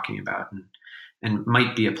I'm talking about, and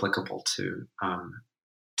might be applicable to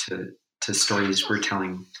stories we're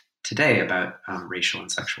telling today about racial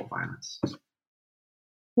and sexual violence.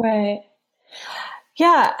 Right.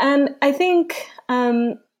 Yeah, and I think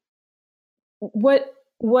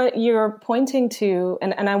what you're pointing to,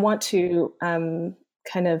 and I want to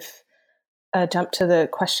kind of jump to the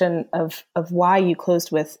question of why you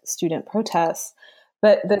closed with student protests,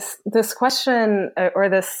 but this question or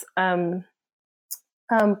this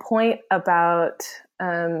point about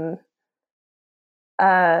the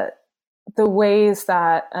ways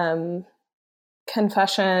that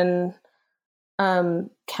confession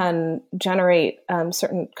can generate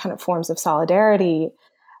certain kind of forms of solidarity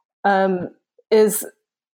is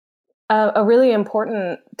a really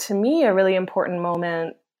important, to me, a really important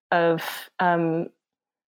moment of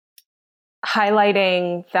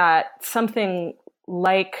highlighting that something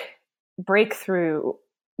like breakthrough,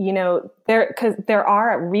 because there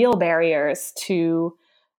are real barriers to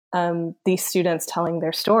these students telling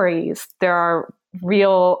their stories. There are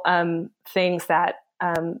real things that,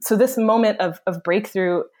 so this moment of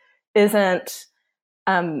breakthrough isn't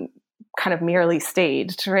kind of merely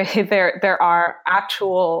staged, right? There are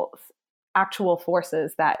actual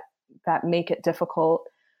forces that make it difficult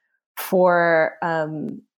for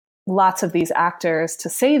lots of these actors to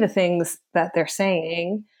say the things that they're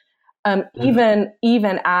saying,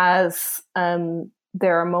 even as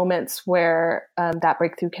there are moments where that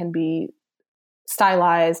breakthrough can be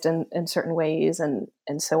stylized in certain ways and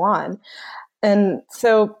so on. And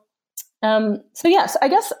so yes, I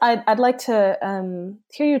guess I'd like to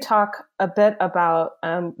hear you talk a bit about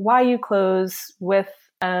why you close with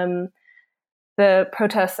the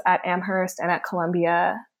protests at Amherst and at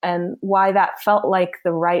Columbia, and why that felt like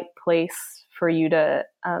the right place for you to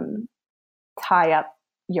tie up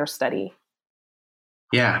your study.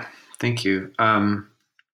 Yeah, thank you.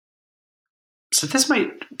 So this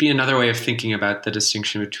might be another way of thinking about the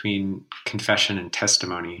distinction between confession and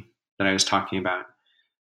testimony that I was talking about.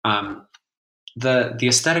 The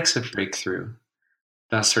aesthetics of breakthrough,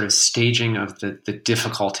 the sort of staging of the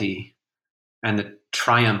difficulty and the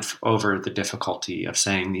triumph over the difficulty of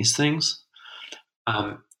saying these things,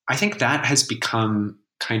 I think that has become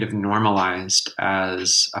kind of normalized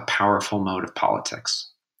as a powerful mode of politics.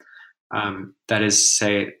 That is,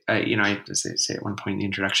 I have to say at one point in the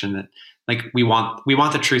introduction that, like, we want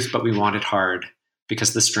the truth, but we want it hard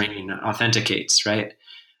because the strain authenticates, right?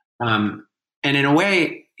 And in a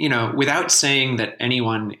way, without saying that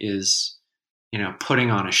anyone is,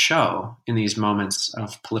 putting on a show in these moments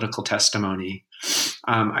of political testimony,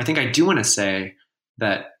 I think I do want to say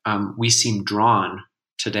that we seem drawn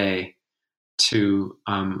today to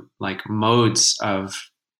like modes of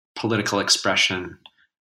political expression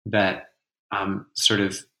that sort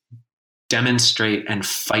of demonstrate and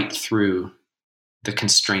fight through the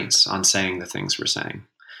constraints on saying the things we're saying,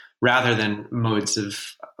 rather than modes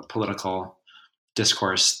of political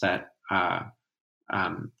discourse that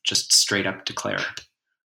just straight up declare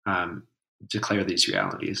these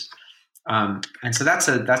realities. And so that's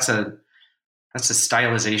a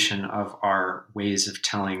stylization of our ways of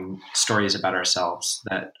telling stories about ourselves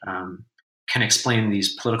that can explain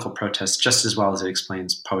these political protests just as well as it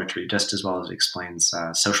explains poetry, just as well as it explains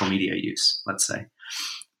social media use, let's say.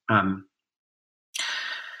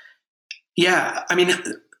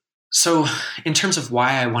 So in terms of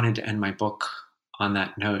why I wanted to end my book on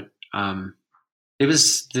that note, it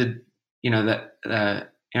was the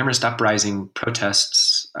Amherst Uprising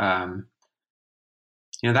protests. That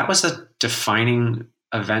was a defining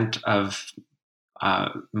event of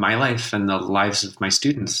my life and the lives of my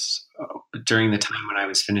students during the time when I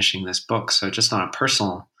was finishing this book. So just on a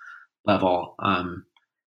personal level,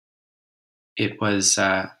 it was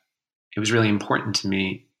really important to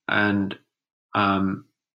me, and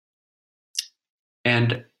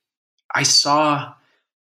I saw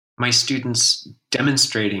my students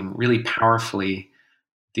demonstrating really powerfully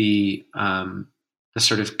the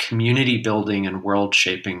sort of community building and world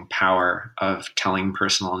shaping power of telling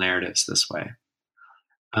personal narratives this way.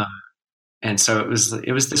 And so it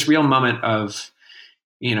was this real moment of,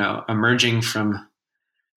 emerging from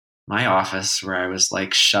my office where I was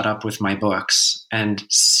like shut up with my books and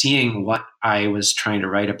seeing what I was trying to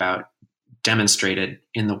write about demonstrated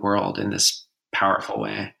in the world in this powerful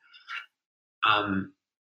way.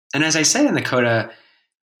 And as I say in the coda,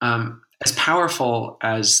 as powerful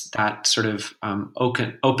as that sort of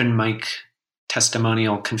open mic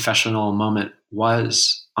testimonial confessional moment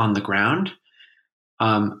was on the ground,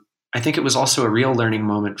 I think it was also a real learning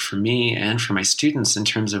moment for me and for my students in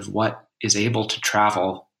terms of what is able to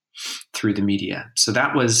travel through the media. So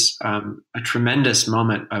that was a tremendous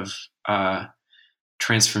moment of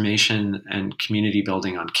transformation and community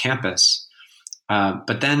building on campus.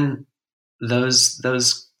 But then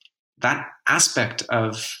that aspect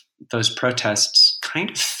of those protests kind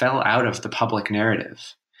of fell out of the public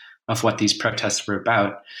narrative of what these protests were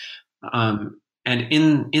about. And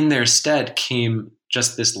in their stead came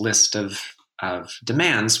just this list of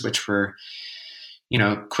demands, which were,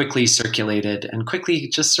 quickly circulated and quickly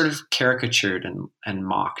just sort of caricatured and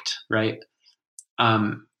mocked, right?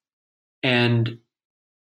 And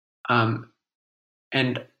I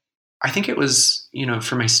think it was,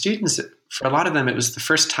 for my students, for a lot of them, it was the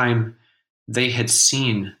first time they had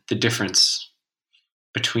seen the difference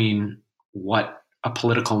between what a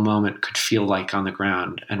political moment could feel like on the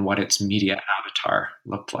ground and what its media avatar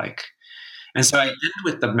looked like. And so I end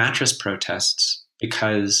with the mattress protests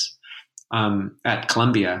because at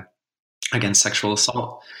Columbia against sexual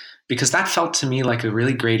assault, because that felt to me like a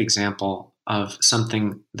really great example of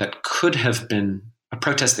something that could have been a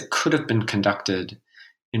protest that could have been conducted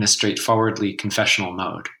in a straightforwardly confessional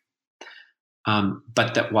mode,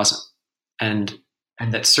 but that wasn't, and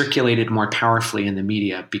that circulated more powerfully in the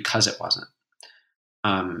media because it wasn't.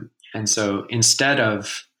 And so instead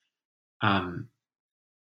of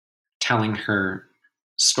telling her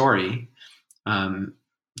story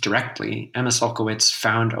directly, Emma Sulkowicz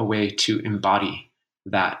found a way to embody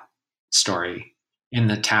that story in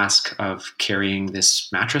the task of carrying this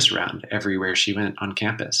mattress around everywhere she went on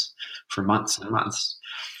campus for months and months.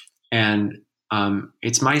 And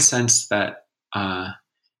it's my sense that,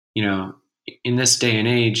 in this day and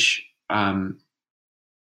age, that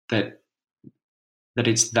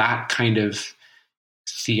it's that kind of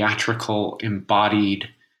theatrical, embodied,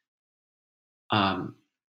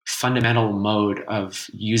 fundamental mode of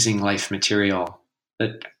using life material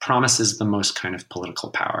that promises the most kind of political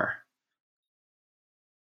power.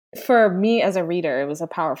 For me as a reader, it was a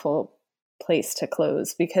powerful place to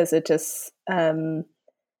close because it just felt,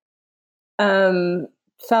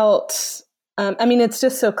 it's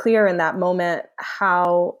just so clear in that moment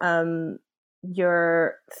how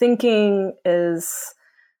your thinking is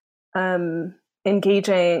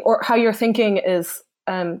engaging, or how your thinking is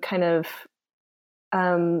kind of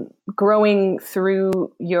growing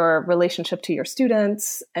through your relationship to your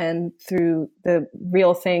students and through the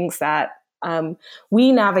real things that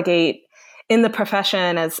we navigate in the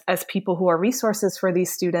profession as people who are resources for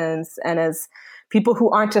these students, and as people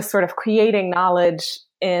who aren't just sort of creating knowledge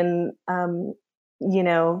in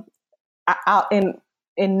out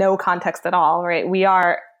in no context at all, right? We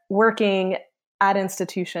are working at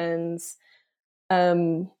institutions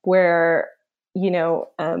where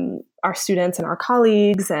our students and our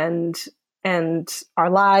colleagues and our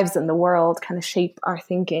lives and the world kind of shape our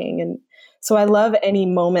thinking. And so I love any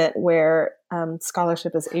moment where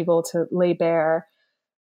scholarship is able to lay bare.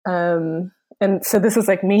 And so this is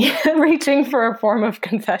like me reaching for a form of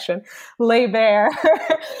confession, lay bare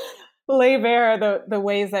the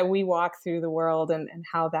ways that we walk through the world and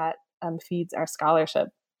how that feeds our scholarship.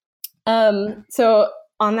 So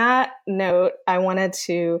on that note, I wanted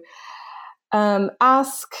to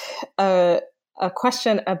ask a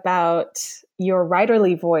question about your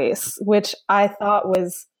writerly voice, which I thought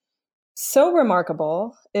was so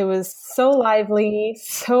remarkable. It was so lively,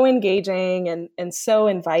 so engaging, and so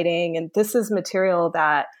inviting. And this is material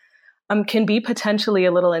that can be potentially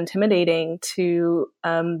a little intimidating to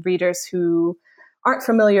readers who aren't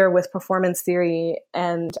familiar with performance theory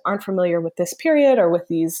and aren't familiar with this period or with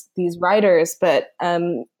these writers. But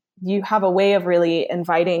you have a way of really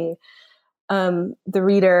inviting the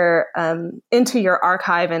reader into your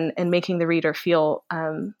archive and making the reader feel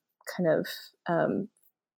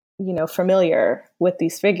familiar with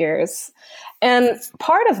these figures. And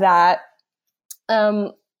part of that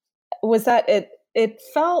was that it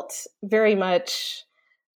felt very much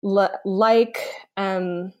like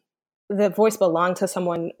the voice belonged to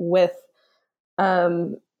someone with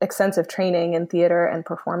extensive training in theater and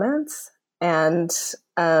performance, and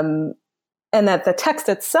that the text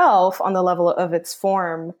itself, on the level of its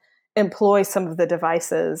form, employs some of the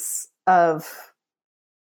devices of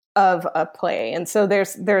a play. And so there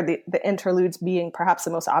are the interludes being perhaps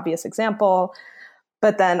the most obvious example,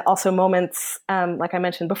 but then also moments, like I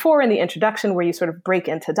mentioned before in the introduction, where you sort of break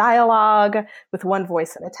into dialogue with one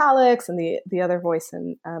voice in italics and the other voice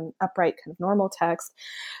in upright kind of normal text.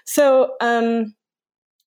 So I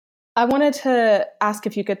wanted to ask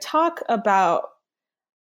if you could talk about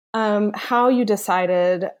how you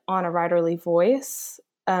decided on a writerly voice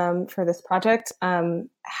for this project,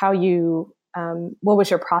 what was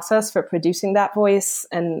your process for producing that voice,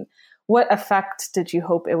 and what effect did you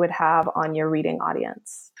hope it would have on your reading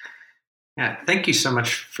audience? Yeah, thank you so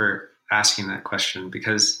much for asking that question,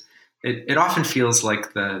 because it often feels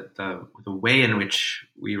like the way in which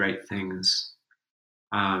we write things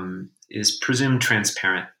is presumed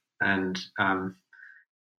transparent, and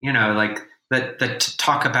like that to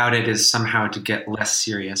talk about it is somehow to get less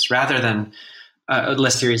serious, rather than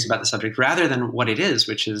less serious about the subject, rather than what it is,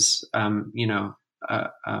 which is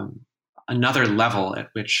another level at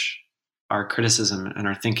which our criticism and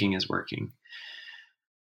our thinking is working.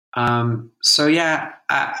 So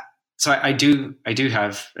I do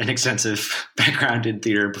have an extensive background in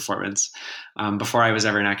theater and performance. Before I was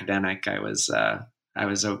ever an academic, I was I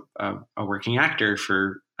was a working actor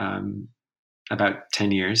for about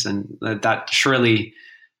 10 years, and that surely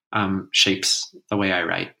shapes the way I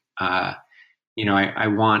write. I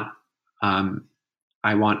want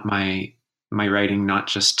my writing not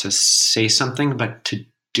just to say something, but to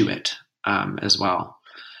do it as well.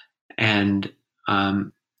 And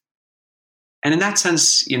in that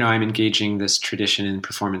sense, I'm engaging this tradition in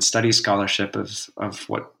performance studies scholarship of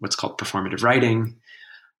what's called performative writing.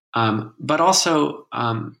 But also,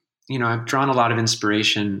 I've drawn a lot of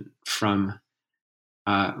inspiration from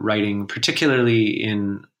writing, particularly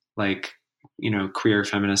in queer,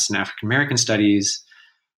 feminist, and African American studies,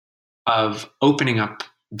 of opening up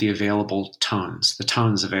the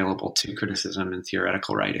tones available to criticism and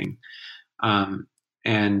theoretical writing.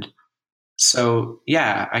 And so,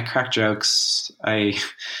 I crack jokes, I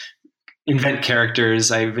invent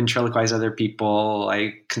characters, I ventriloquize other people,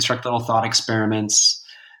 I construct little thought experiments.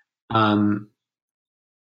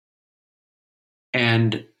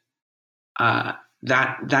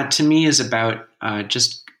 That to me is about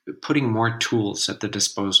just putting more tools at the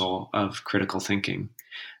disposal of critical thinking.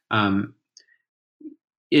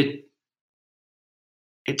 It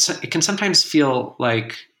can sometimes feel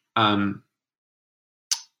like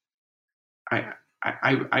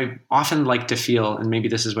I often like to feel, and maybe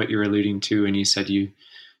this is what you're alluding to, and you said you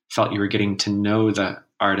felt you were getting to know the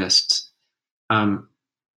artists.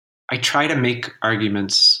 I try to make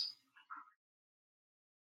arguments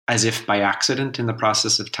as if by accident in the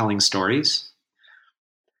process of telling stories.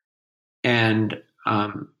 And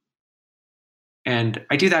I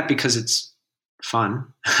do that because it's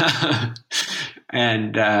fun.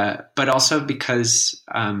 But also because,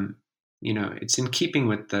 it's in keeping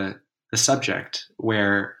with the subject,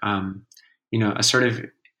 where, a sort of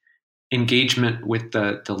engagement with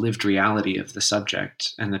the lived reality of the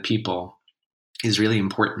subject and the people is really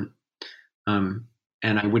important. And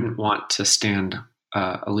I wouldn't want to stand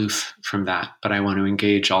aloof from that, but I want to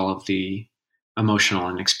engage all of the emotional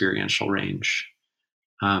and experiential range.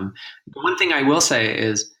 The one thing I will say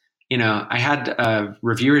is, I had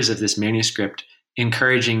reviewers of this manuscript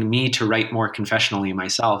encouraging me to write more confessionally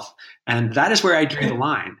myself. And that is where I drew the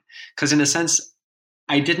line. Because in a sense,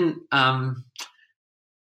 I didn't,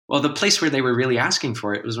 the place where they were really asking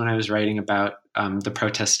for it was when I was writing about the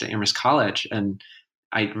protests at Amherst College. And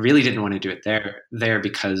I really didn't want to do it there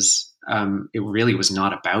because it really was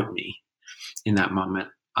not about me in that moment.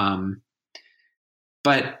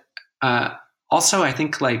 But also I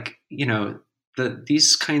think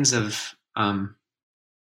these kinds of,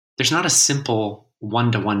 there's not a simple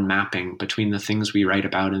one-to-one mapping between the things we write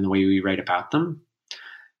about and the way we write about them.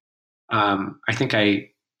 I think I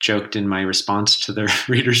joked in my response to the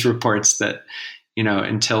readers' reports that,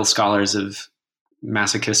 until scholars of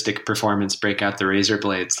masochistic performance break out the razor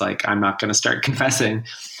blades, I'm not going to start confessing.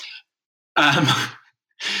 That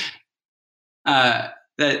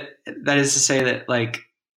is to say that, I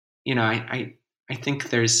think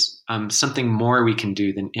there's something more we can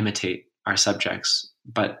do than imitate our subjects,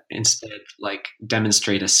 but instead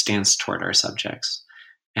demonstrate a stance toward our subjects.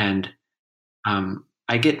 And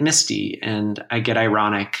I get misty and I get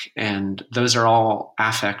ironic, and those are all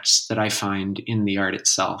affects that I find in the art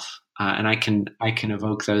itself. And I can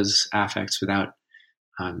evoke those affects without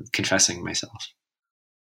confessing myself.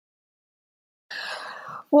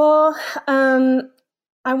 Well,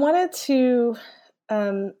 I wanted to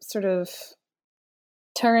sort of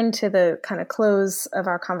turn to the kind of close of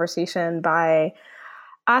our conversation by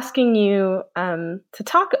asking you to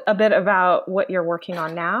talk a bit about what you're working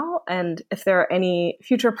on now, and if there are any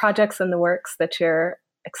future projects in the works that you're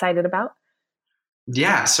excited about.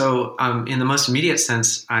 Yeah, so in the most immediate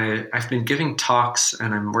sense, I've been giving talks,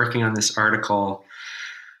 and I'm working on this article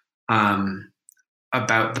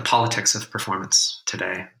about the politics of performance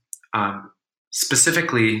today,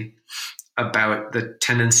 specifically about the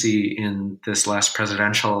tendency in this last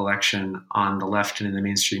presidential election on the left and in the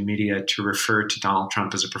mainstream media to refer to Donald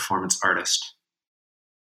Trump as a performance artist.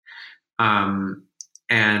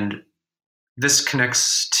 And this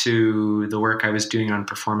connects to the work I was doing on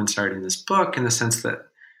performance art in this book, in the sense that,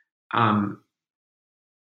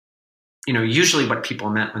 usually what people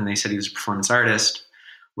meant when they said he was a performance artist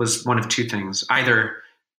was one of two things: either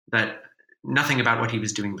that nothing about what he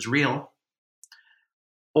was doing was real,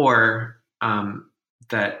 or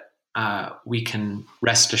that we can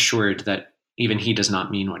rest assured that even he does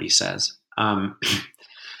not mean what he says.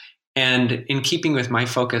 And in keeping with my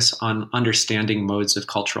focus on understanding modes of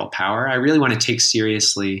cultural power, I really want to take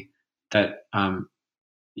seriously that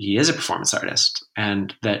he is a performance artist,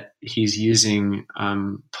 and that he's using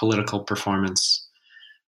political performance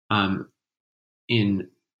in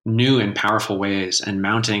new and powerful ways, and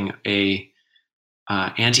mounting a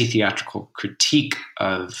anti-theatrical critique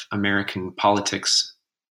of American politics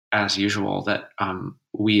as usual that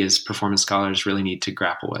we as performance scholars really need to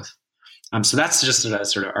grapple with. So that's just a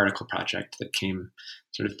sort of article project that came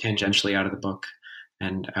sort of tangentially out of the book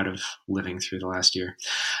and out of living through the last year.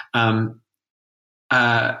 In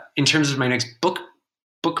terms of my next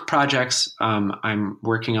book projects, I'm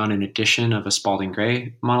working on an edition of a Spalding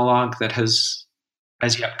Gray monologue that has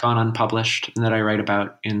as yet gone unpublished, and that I write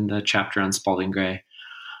about in the chapter on Spalding Gray.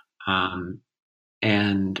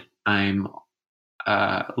 And I'm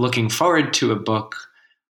looking forward to a book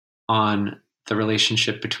on the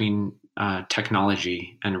relationship between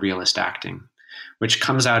technology and realist acting, which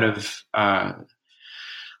comes out of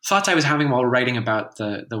thoughts I was having while writing about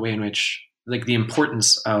the way in which, like, the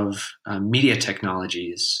importance of media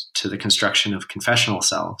technologies to the construction of confessional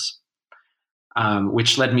selves,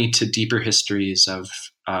 which led me to deeper histories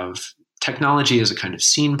of technology as a kind of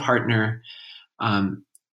scene partner, and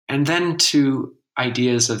then to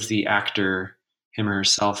ideas of the actor, him or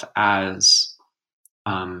herself, as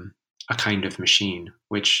a kind of machine,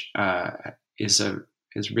 which is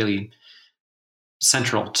really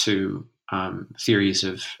central to theories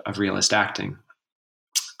of realist acting.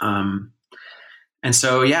 And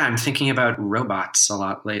so, yeah, I'm thinking about robots a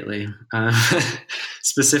lot lately.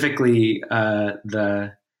 Specifically,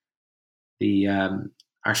 our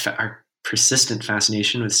persistent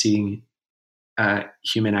fascination with seeing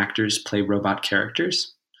human actors play robot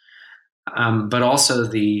characters, but also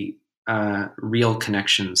the real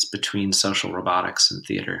connections between social robotics and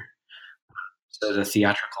theater. So the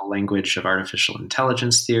theatrical language of artificial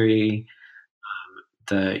intelligence theory,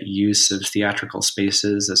 the use of theatrical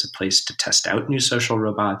spaces as a place to test out new social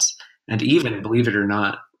robots, and even, believe it or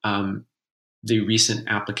not, the recent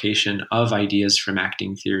application of ideas from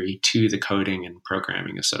acting theory to the coding and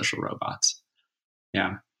programming of social robots.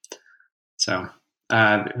 Yeah. So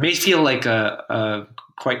it may feel like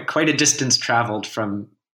quite a distance traveled from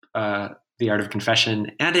the art of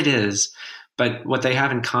confession, and it is. But what they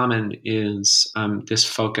have in common is this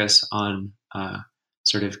focus on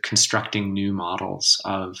sort of constructing new models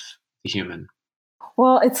of the human.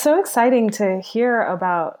 Well, it's so exciting to hear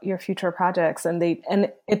about your future projects, and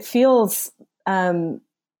it feels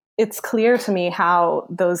it's clear to me how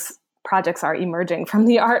those projects are emerging from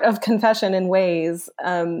the art of confession in ways,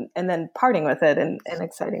 and then parting with it in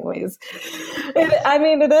exciting ways.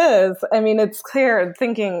 It is. It's clear,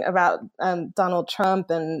 thinking about Donald Trump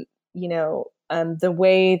and, the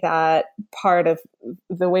way that part of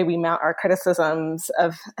the way we mount our criticisms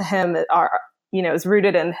of him are, is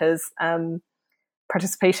rooted in his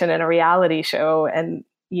participation in a reality show, and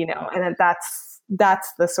and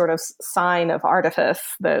that's the sort of sign of artifice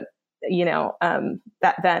that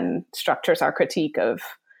that then structures our critique of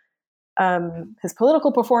his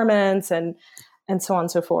political performance and so on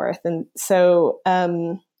and so forth. And so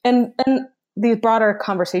and these broader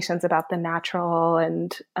conversations about the natural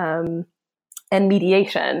and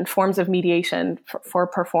mediation, forms of mediation for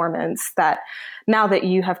performance, that now that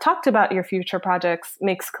you have talked about your future projects,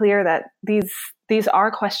 makes clear that these are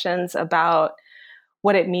questions about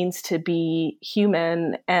what it means to be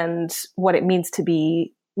human, and what it means to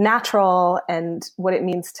be natural, and what it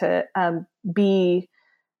means to be,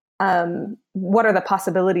 what are the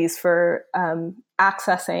possibilities for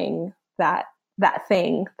accessing that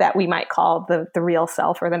thing that we might call the real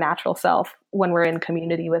self or the natural self when we're in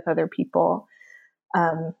community with other people.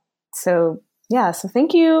 So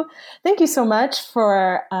thank you so much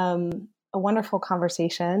for a wonderful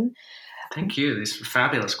conversation. Thank you. These were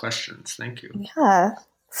fabulous questions. Thank you. Yeah.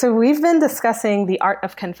 So we've been discussing The Art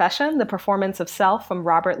of Confession, the performance of self, from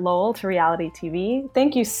Robert Lowell to reality TV.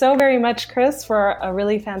 Thank you so very much, Chris, for a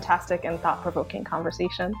really fantastic and thought-provoking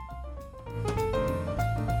conversation.